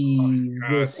and Oh peas,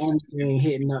 just gosh. anything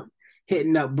It's,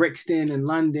 hitting up Brixton and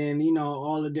London,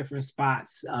 all the different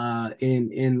spots in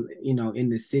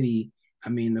the city. I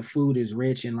mean, the food is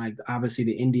rich and like obviously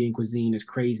the Indian cuisine is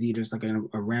crazy. There's like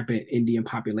a rampant Indian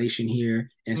population here,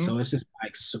 and mhm. so it's just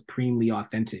like supremely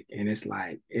authentic, and it's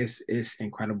like it's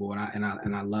incredible, and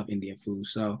I love Indian food.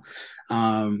 So,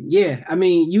 yeah, I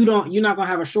mean, you're not gonna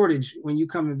have a shortage when you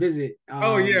come and visit.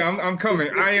 Oh yeah, I'm It's, coming.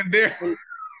 it's, I am there.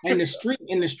 and,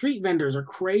 and the street vendors are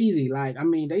crazy. Like, I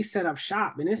mean, they set up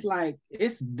shop and it's like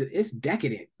it's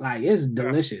decadent. Like it's Yeah.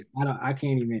 delicious. I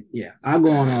can't even. Yeah, I'll go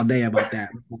on all day about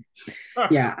that.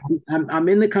 Yeah, I'm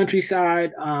in the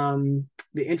countryside.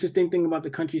 The interesting thing about the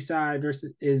countryside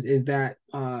versus is that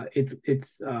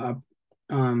it's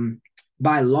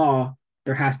by law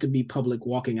there has to be public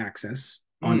walking access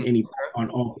Mm, okay. on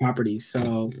all properties.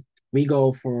 So we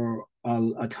go for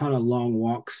a ton of long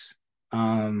walks,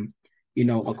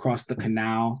 across the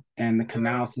canal. And the Yeah.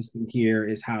 canal system here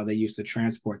is how they used to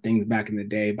transport things back in the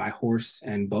day by horse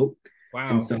and boat. And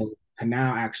Wow. so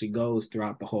canal actually goes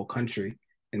throughout the whole country.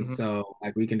 And Hmm. so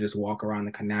like we can just walk around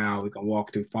the canal, we can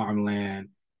walk through farmland.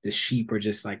 The sheep are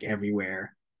just like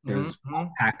everywhere. Hmm. There's Hmm.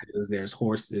 alpacas, there's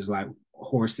horses, there's like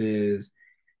horses,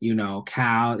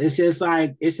 cows. It's just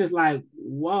like,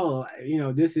 whoa,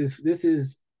 this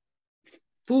is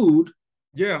food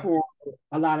Yeah. for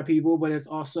a lot of people, but it's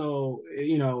also,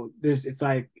 it's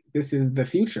like this is the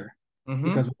future Mm-hmm.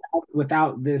 because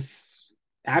without this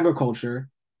agriculture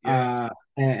Yeah.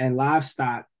 and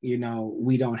livestock,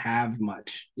 we don't have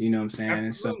much, you know what I'm saying?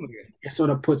 And so Absolutely. it sort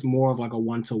of puts more of like a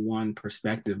one-to-one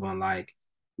perspective on like,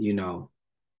 you know,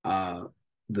 uh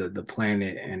the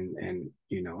planet and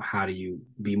how do you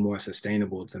be more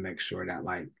sustainable to make sure that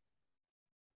like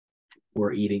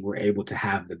we're able to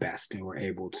have the best and we're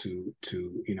able to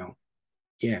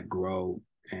yeah, grow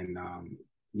and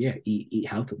yeah, eat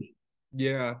healthily.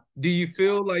 Yeah. Do you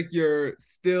feel like you're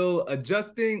still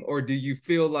adjusting, or do you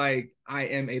feel like I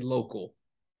am a local?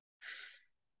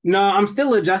 No, I'm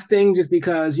still adjusting just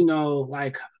because,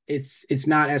 like it's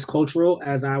not as cultural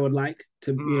as I would like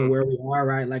to, Mm, where we are,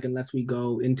 right? Like unless we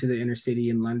go into the inner city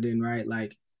in London, right?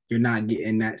 Like you're not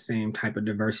getting that same type of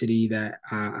diversity that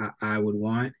I would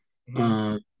want.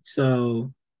 mhm.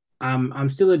 So I'm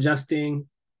still adjusting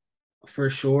for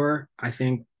sure. I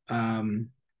think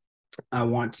I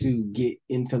want to get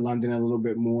into London a little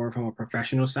bit more from a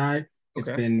professional side. It's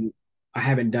Okay. been I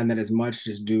haven't done that as much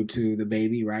just due to the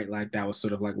baby, right? Like that was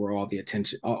sort of like where all the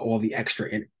attention, all the extra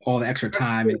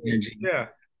time and Absolutely. energy Yeah.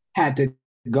 had to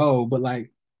go. But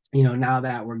like, now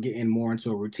that we're getting more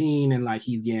into a routine and like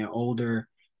he's getting older,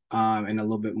 and a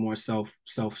little bit more self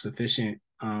sufficient,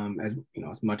 as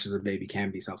as much as a baby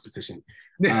can be self sufficient.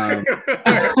 Um,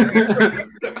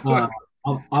 uh,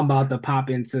 I'm about to pop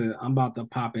into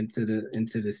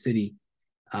the city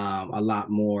a lot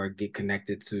more, get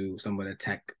connected to some of the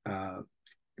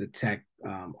tech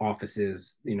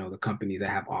offices, the companies that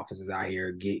have offices out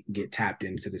here, get tapped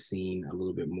into the scene a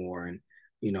little bit more, and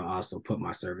also put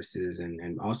my services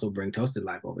and also bring Toasted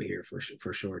Life over here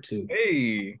for sure too.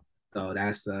 Hey, So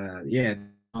that's yeah,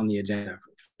 on the agenda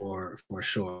for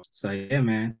sure. So yeah,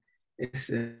 man, it's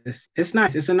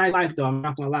nice. It's a nice life though. I'm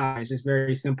not gonna lie. It's just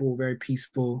very simple, very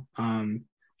peaceful.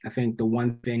 I think the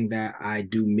one thing that I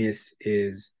do miss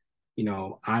is,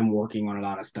 I'm working on a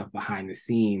lot of stuff behind the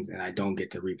scenes, and I don't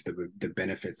get to reap the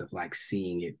benefits of like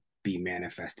seeing it be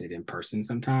manifested in person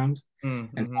sometimes. And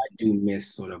so mm-hmm. I do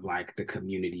miss sort of like the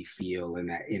community feel and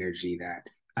that energy that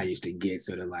I used to get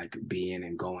sort of like being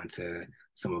and going to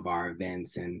some of our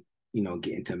events and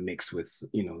getting to mix with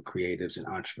creatives and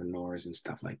entrepreneurs and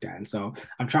stuff like that. And so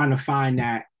I'm trying to find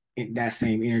that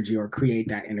same energy or create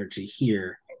that energy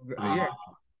here, uh, Yeah,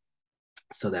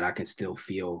 so that I can still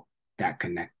feel that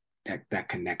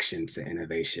connection to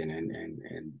innovation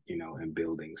and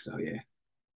building. So yeah.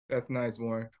 that's nice,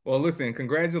 Warren. Well, listen,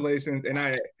 congratulations, and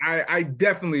I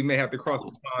definitely may have to cross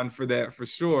the pond for that for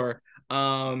sure.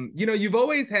 You've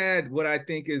always had what I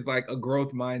think is like a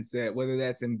growth mindset, whether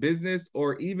that's in business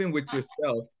or even with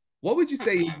yourself. What would you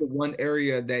say is the one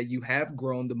area that you have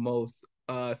grown the most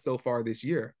so far this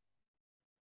year?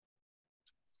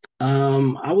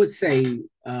 I would say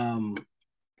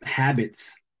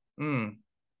habits. Mm,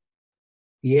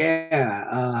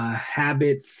 Yeah,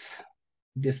 habits,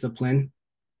 discipline,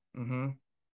 mm-hmm.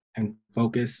 and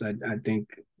focus. I think,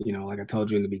 like I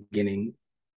told you in the beginning,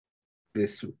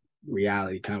 this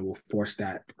reality kind of will force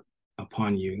that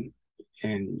upon you,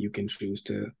 and you can choose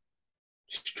to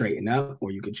straighten up, or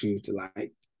you can choose to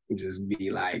like just be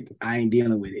like, I ain't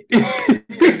dealing with it.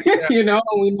 Yeah. We know,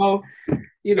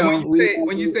 And when you say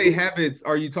when you say we habits,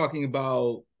 are you talking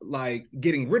about like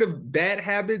getting rid of bad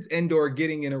habits and or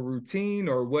getting in a routine,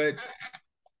 or what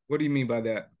do you mean by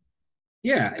that?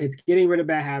 yeah, it's getting rid of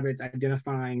bad habits,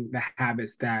 identifying the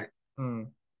habits that Mm.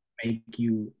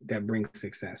 that bring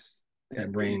success,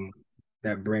 that bring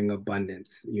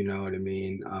abundance, you know what I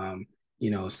mean?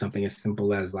 Something as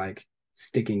simple as like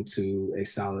sticking to a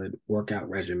solid workout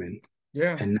regimen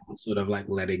Yeah. and not sort of like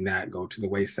letting that go to the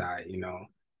wayside,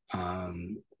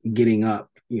 getting up,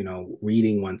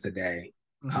 reading once a day,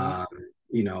 Hmm. um,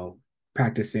 you know,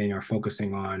 practicing or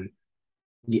focusing on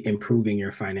improving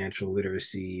your financial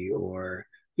literacy, or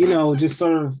just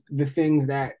sort of the things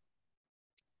that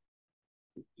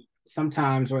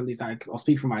sometimes, or at least I'll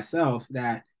speak for myself,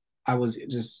 that I was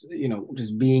just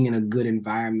being in a good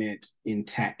environment in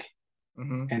tech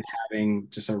Hmm. and having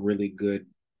just a really good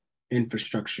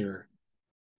infrastructure.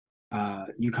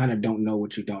 You kind of don't know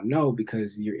what you don't know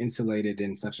because you're insulated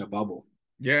in such a bubble.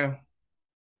 Yeah.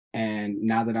 And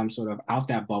now that I'm sort of out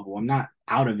that bubble, I'm not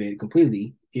out of it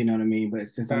completely, you know what I mean? But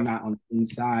since I'm Yeah. not on the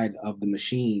inside of the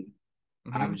machine,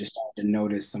 I've Hmm. just started to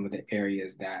notice some of the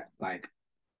areas that like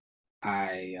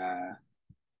I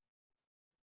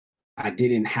I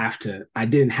didn't have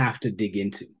to dig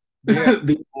into. Yeah.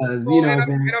 because you Well, know what I'm and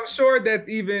saying. I'm sure that's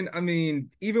even, I mean,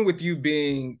 even with you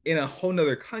being in a whole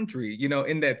nother country, you know,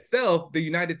 in that self, the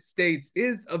United States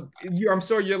is I'm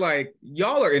sure you're like,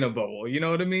 y'all are in a bubble, you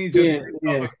know what I mean? Just Yeah, based off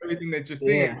yeah, of everything that you're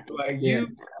seeing. yeah, Like yeah,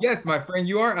 yes, my friend,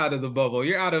 you are out of the bubble.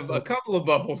 You're out of a couple of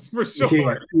bubbles for sure,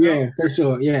 yeah, you know? yeah, for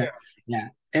sure. Yeah. Yeah, yeah.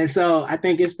 And so I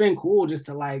think it's been cool just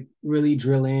to like really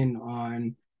drill in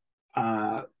on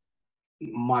uh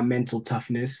my mental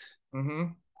toughness,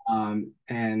 Mm-hmm.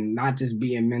 and not just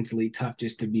being mentally tough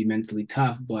just to be mentally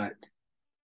tough, but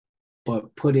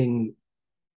putting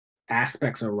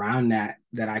aspects around that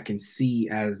I can see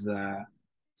as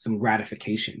some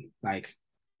gratification. Like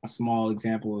a small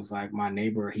example is like my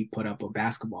neighbor, he put up a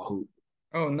basketball hoop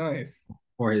Oh, nice.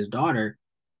 for his daughter,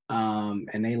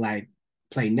 and they like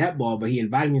play netball, but he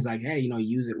invited me. He's like, hey,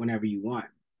 use it whenever you want.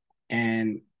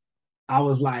 And I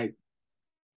was like,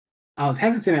 I was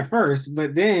hesitant at first,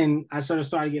 but then I sort of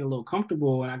started getting a little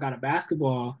comfortable, and I got a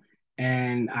basketball,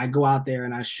 and I go out there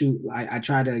and I shoot. I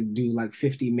try to do like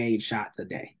 50 made shots a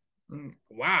day.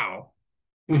 Wow.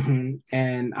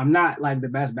 And I'm not like the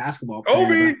best basketball player,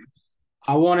 but Kobe.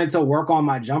 I wanted to work on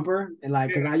my jumper, and like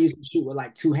because Yeah. I used to shoot with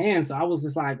like two hands, so I was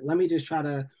just like, let me just try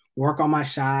to work on my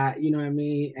shot. You know what I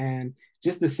mean? And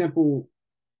just the simple,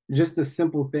 just the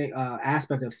simple thing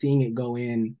aspect of seeing it go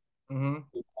in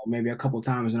Mm-hmm. maybe a couple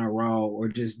times in a row, or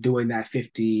just doing that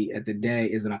 50 at the day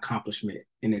is an accomplishment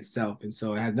in itself. And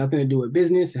so it has nothing to do with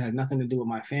business. It has nothing to do with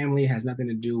my family. It has nothing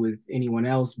to do with anyone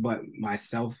else but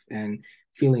myself, and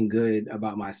feeling good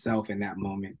about myself in that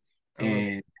moment. I love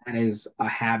And that is a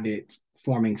habit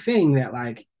forming thing that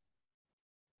like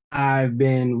I've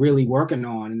been really working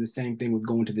on. And the same thing with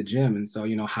going to the gym. And so,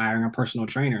 hiring a personal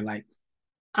trainer, like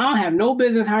I don't have no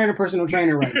business hiring a personal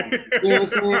trainer right now. You know what I'm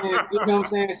saying? You know what I'm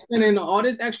saying? Spending all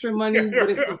this extra money, but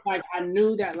it's just like I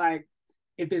knew that like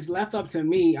if it's left up to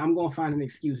me, I'm gonna find an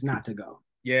excuse not to go.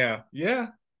 Yeah. Yeah.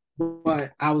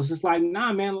 But I was just like,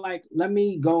 nah, man, like let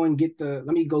me go get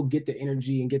the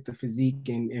energy and get the physique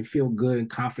and feel good and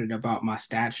confident about my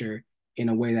stature in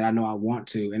a way that I know I want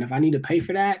to. And if I need to pay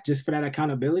for that, just for that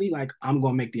accountability, like I'm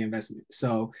gonna make the investment.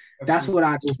 So that's Absolutely.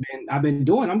 what I've been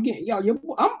doing. I'm getting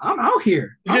I'm out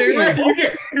here. I'm Getting getting ready. You vocal.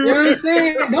 get You know what I'm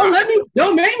saying?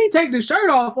 Don't make me take the shirt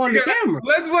off on You the gotta, camera.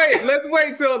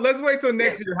 let's wait till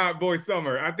next year, Hot Boy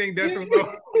Summer. I think that's You when know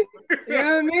what I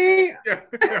yeah. mean?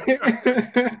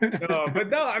 No, but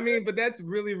no, I mean, but that's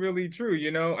really, really true.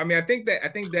 You know, I mean, I think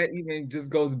that even just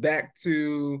goes back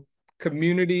to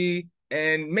community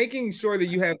and making sure that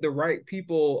you have the right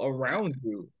people around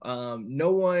you.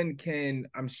 No one can,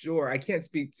 I'm sure, I can't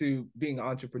speak to being an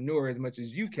entrepreneur as much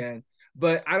as you can,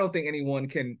 but I don't think anyone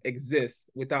can exist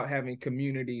without having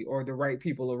community or the right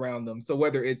people around them. So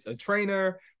whether it's a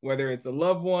trainer, whether it's a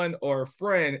loved one or a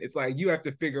friend, it's like you have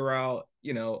to figure out,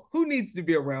 you know, who needs to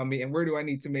be around me and where do I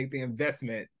need to make the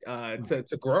investment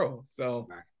to grow. So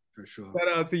Right, for sure. shout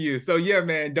out to you. So yeah,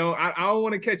 man, I don't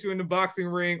want to catch you in the boxing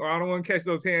ring, or I don't want to catch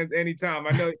those hands anytime.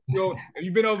 I know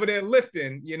you've been over there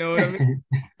lifting, you know what I mean?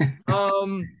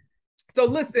 Um, so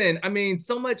listen, I mean,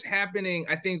 so much happening,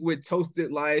 I think, with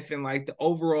Toasted Life and like the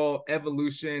overall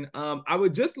evolution. I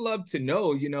would just love to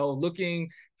know, you know, looking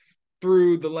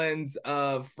through the lens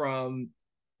of from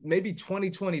maybe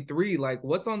 2023, like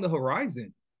what's on the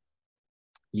horizon?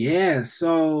 Yeah,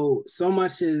 so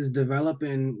much is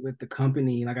developing with the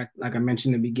company. Like I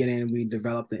mentioned in the beginning, we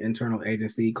developed an internal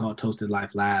agency called Toasted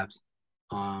Life Labs,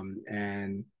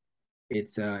 and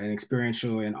it's an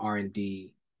experiential and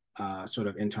R&D sort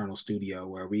of internal studio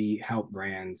where we help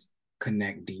brands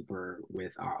connect deeper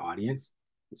with our audience.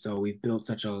 So we've built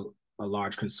such a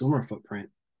large consumer footprint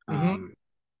Mm-hmm. um,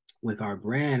 with our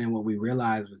brand. And what we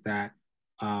realized was that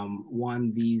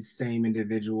one, these same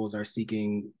individuals are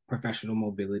seeking professional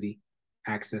mobility,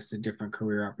 access to different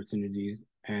career opportunities,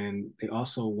 and they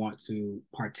also want to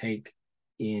partake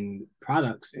in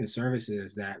products and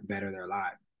services that better their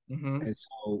lives. Mm-hmm. And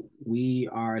so we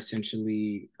are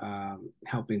essentially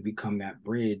helping become that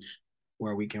bridge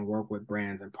where we can work with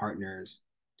brands and partners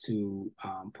to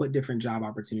put different job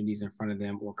opportunities in front of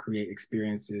them, or create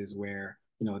experiences where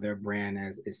their brand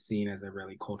is seen as a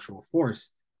really cultural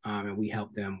force, and we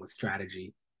help them with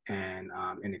strategy and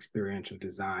experiential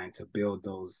design to build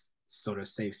those sort of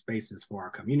safe spaces for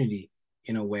our community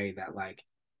in a way that like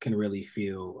can really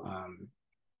feel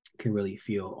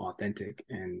authentic,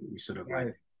 and you sort of like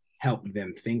Right. help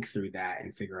them think through that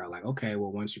and figure out like, okay,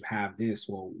 well, once you have this,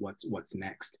 well, what's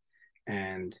next,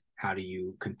 and how do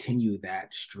you continue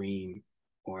that stream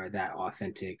or that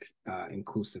authentic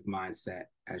inclusive mindset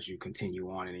as you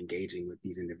continue on and engaging with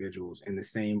these individuals. And the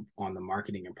same on the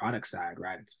marketing and product side,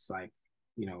 right? It's just like,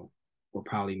 we're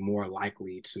probably more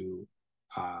likely to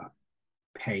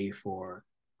pay for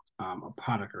a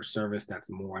product or service that's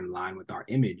more in line with our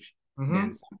image Mm-hmm.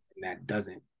 than something that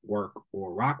doesn't work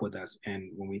or rock with us. And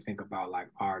when we think about like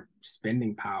our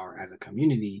spending power as a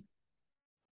community,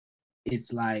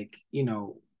 it's like,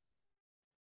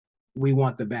 we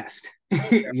want the best.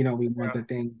 We want Yeah. the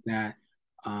things that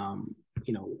um,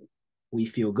 you know, we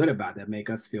feel good about, that make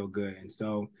us feel good. And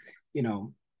so, you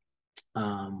know,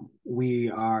 we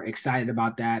are excited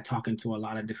about that, talking to a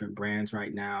lot of different brands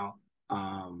right now.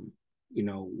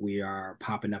 We are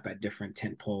popping up at different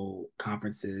tentpole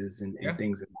conferences and Yeah.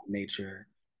 things of that nature.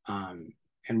 Um,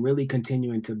 and really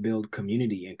continuing to build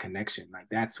community and connection. Like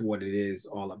that's what it is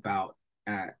all about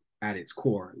at its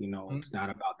core. Mm-hmm. It's not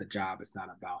about the job, it's not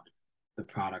about the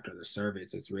product or the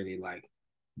service. It's really like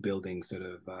building sort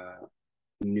of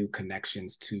new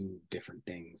connections to different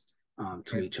things, to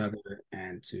Okay. each other,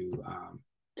 and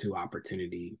to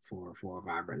opportunity for a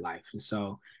vibrant life. And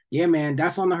so, yeah, man,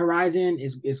 that's on the horizon.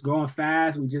 It's growing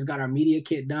fast. We just got our media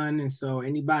kit done, and so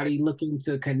anybody looking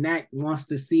to connect, wants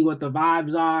to see what the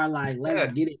vibes are, like let's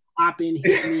Yes. get it popping.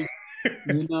 Hit me.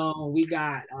 We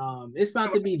got it's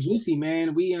about to be juicy,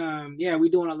 man. We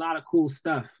doing a lot of cool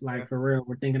stuff. Yeah. Like for real.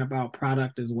 We're thinking about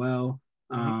product as well.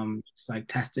 Mm-hmm. It's like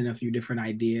testing a few different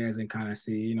ideas and kind of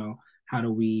see, how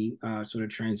do we sort of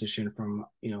transition from,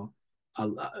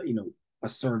 a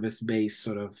service-based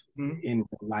sort of Mm-hmm. in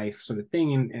life sort of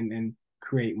thing, and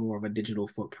create more of a digital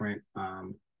footprint,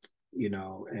 and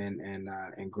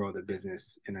grow the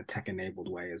business in a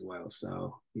tech-enabled way as well.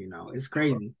 So, it's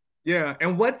crazy. Yeah.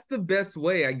 And what's the best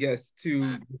way, I guess,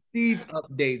 to receive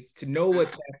updates, to know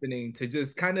what's happening, to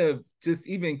just kind of just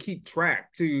even keep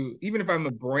track, to even if I'm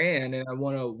a brand and I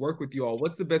want to work with you all,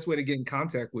 what's the best way to get in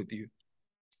contact with you?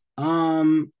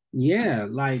 Yeah,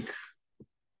 like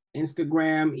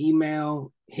Instagram,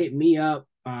 email, hit me up,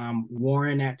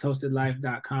 Warren at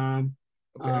toastedlife.com.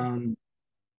 Okay. Um,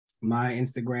 my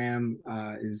Instagram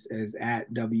is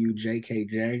at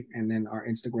WJKJ, and then our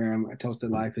Instagram at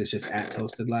Toasted Life is just at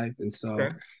Toasted Life. And so,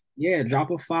 Okay. yeah, drop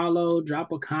a follow,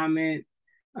 drop a comment,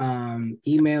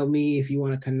 email me if you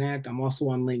want to connect. I'm also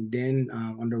on LinkedIn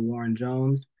under Warren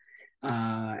Jones,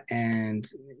 and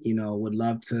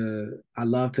I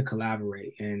love to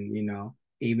collaborate, and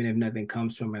even if nothing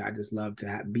comes from it, I just love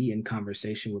to be in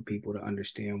conversation with people to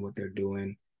understand what they're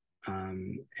doing,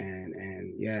 and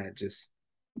yeah, just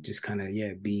kind of,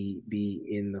 yeah, be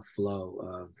in the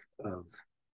flow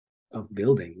of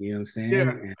building, you know what I'm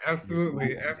Yeah, saying,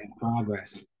 absolutely. and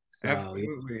progress. So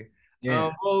Absolutely.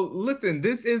 yeah. Well, listen,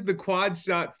 this is the quad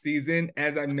shot season,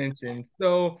 as I mentioned.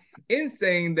 So, in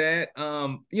saying that,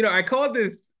 I call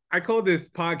this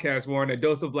podcast, Warren, a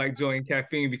dose of black joy and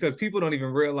caffeine, because people don't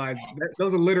even realize that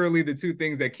those are literally the two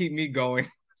things that keep me going.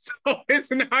 So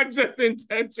it's not just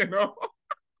intentional.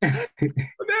 But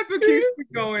that's what keeps me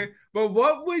going. But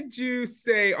what would you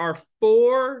say are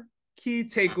four key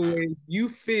takeaways you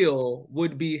feel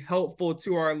would be helpful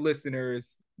to our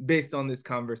listeners based on this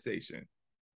conversation?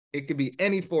 It could be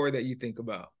any four that you think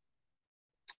about.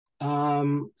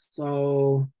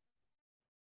 So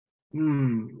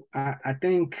I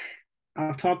think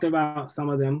I've talked about some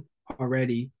of them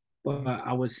already, but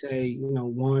I would say,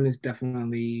 one is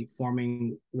definitely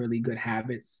forming really good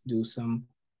habits. Do some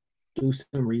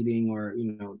reading, or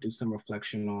do some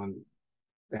reflection on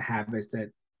the habits that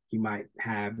you might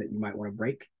have that you might want to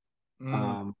break. Mm,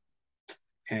 Um,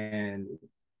 and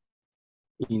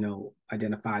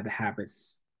identify the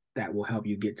habits that will help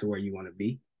you get to where you want to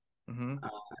be. mm-hmm, Uh,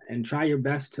 and try your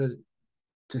best to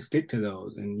stick to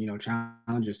those, and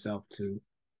challenge yourself to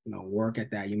work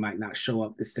at that. You might not show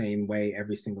up the same way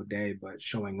every single day, but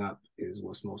showing up is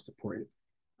what's most important.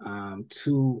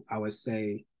 Two, I would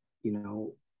say,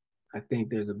 I think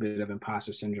there's a bit of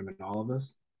imposter syndrome in all of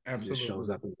us. It just absolutely.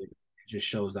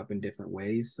 shows up in different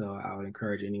ways. So I would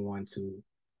encourage anyone to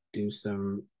do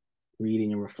some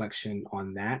reading and reflection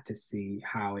on that, to see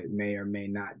how it may or may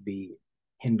not be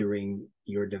hindering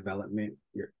your development,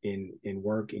 in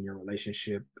work, in your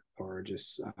relationship, or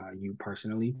just you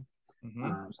personally. Mm-hmm.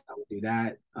 So I would do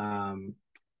that. And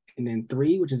then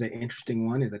three, which is an interesting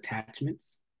one, is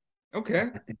attachments. Okay.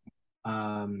 I think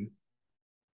um,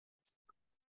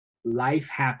 life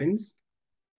happens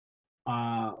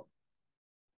uh,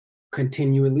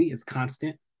 continually. It's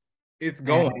constant, It's and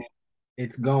going.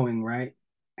 it's going right.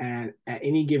 And at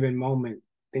any given moment,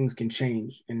 things can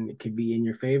change, and it could be in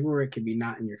your favor, or it could be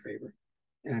not in your favor.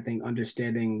 And I think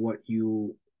understanding what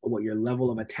your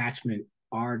level of attachment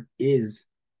is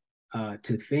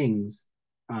to things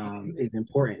is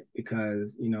important,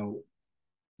 because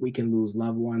we can lose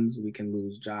loved ones, we can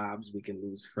lose jobs, we can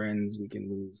lose friends, we can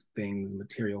lose things,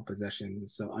 material possessions. And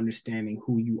so understanding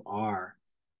who you are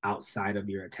outside of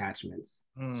your attachments,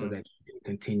 so that you can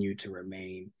continue to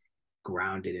remain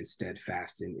grounded and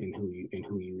steadfast in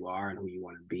who you are and who you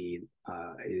want to be,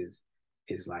 is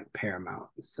like paramount.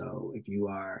 So if you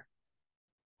are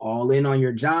all in on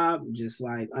your job, just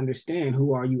like understand,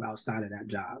 who are you outside of that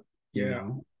job? You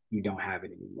know, you don't have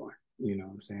it anymore. You know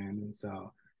what I'm saying? And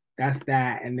so that's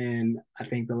that. And then I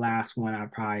think the last one, I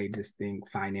probably just think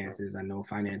finances. I know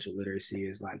financial literacy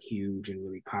is like huge and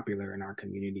really popular in our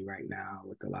community right now,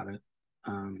 with a lot of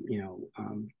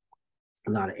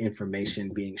a lot of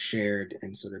information being shared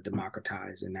and sort of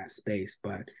democratized in that space.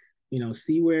 But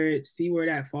see where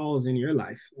that falls in your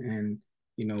life, and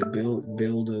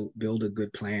build a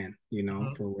good plan,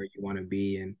 for where you want to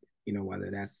be, and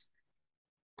whether that's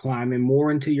climbing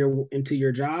more into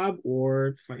your job,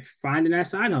 or finding that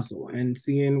side hustle and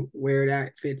seeing where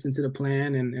that fits into the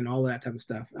plan, and all that type of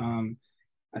stuff.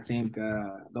 I think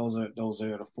those are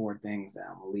the four things that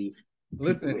I'm gonna leave.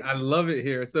 Listen, I love it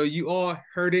here. So you all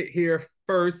heard it here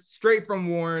first, straight from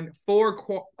Warren. 4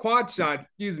 quad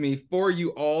shots, for you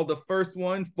all. The first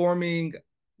one, forming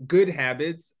good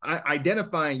habits,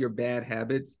 identifying your bad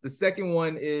habits. The second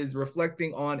one is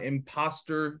reflecting on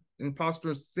imposter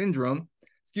syndrome.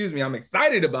 I'm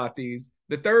excited about these.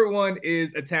 The third one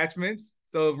is attachments.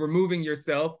 So removing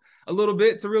yourself a little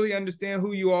bit to really understand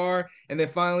who you are. And then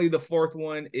finally, the fourth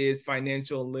one is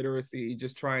financial literacy,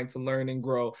 just trying to learn and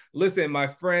grow. Listen, my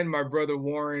friend, my brother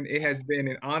Warren, it has been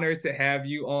an honor to have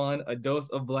you on A Dose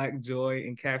of Black Joy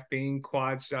and Caffeine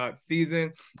Quad Shot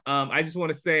season. I just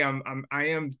want to say I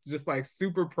am just like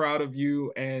super proud of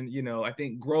you. And, I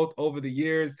think growth over the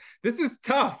years, this is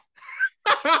tough.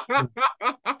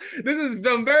 This is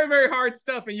some very, very hard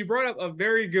stuff. And you brought up a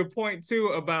very good point too,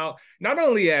 about not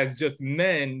only as just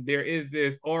men, there is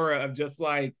this aura of just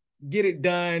like, get it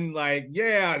done, like,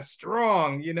 yeah,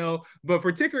 strong, but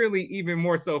particularly even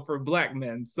more so for Black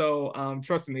men. So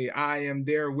trust me, I am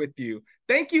there with you.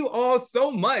 Thank you all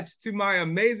so much to my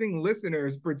amazing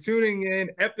listeners for tuning in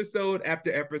episode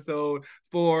after episode,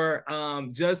 for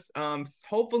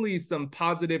hopefully some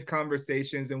positive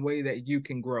conversations and way that you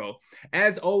can grow.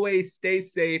 As always, stay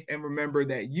safe and remember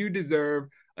that you deserve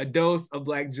a dose of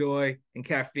Black joy and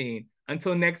caffeine.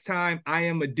 Until next time, I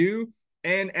am Adu.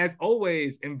 And as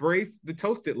always, embrace the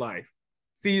toasted life.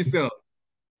 See you soon.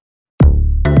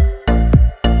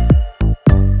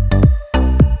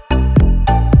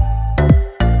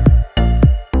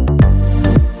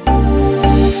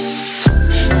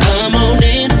 Come on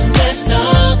in, let's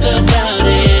talk about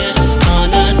it. On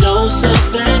A Dose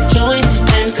of Black Joy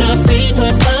and Caffeine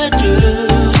with Adu.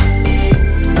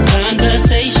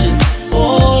 Conversations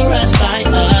for us by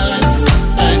us.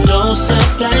 A dose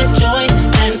of black joy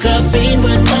and caffeine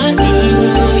with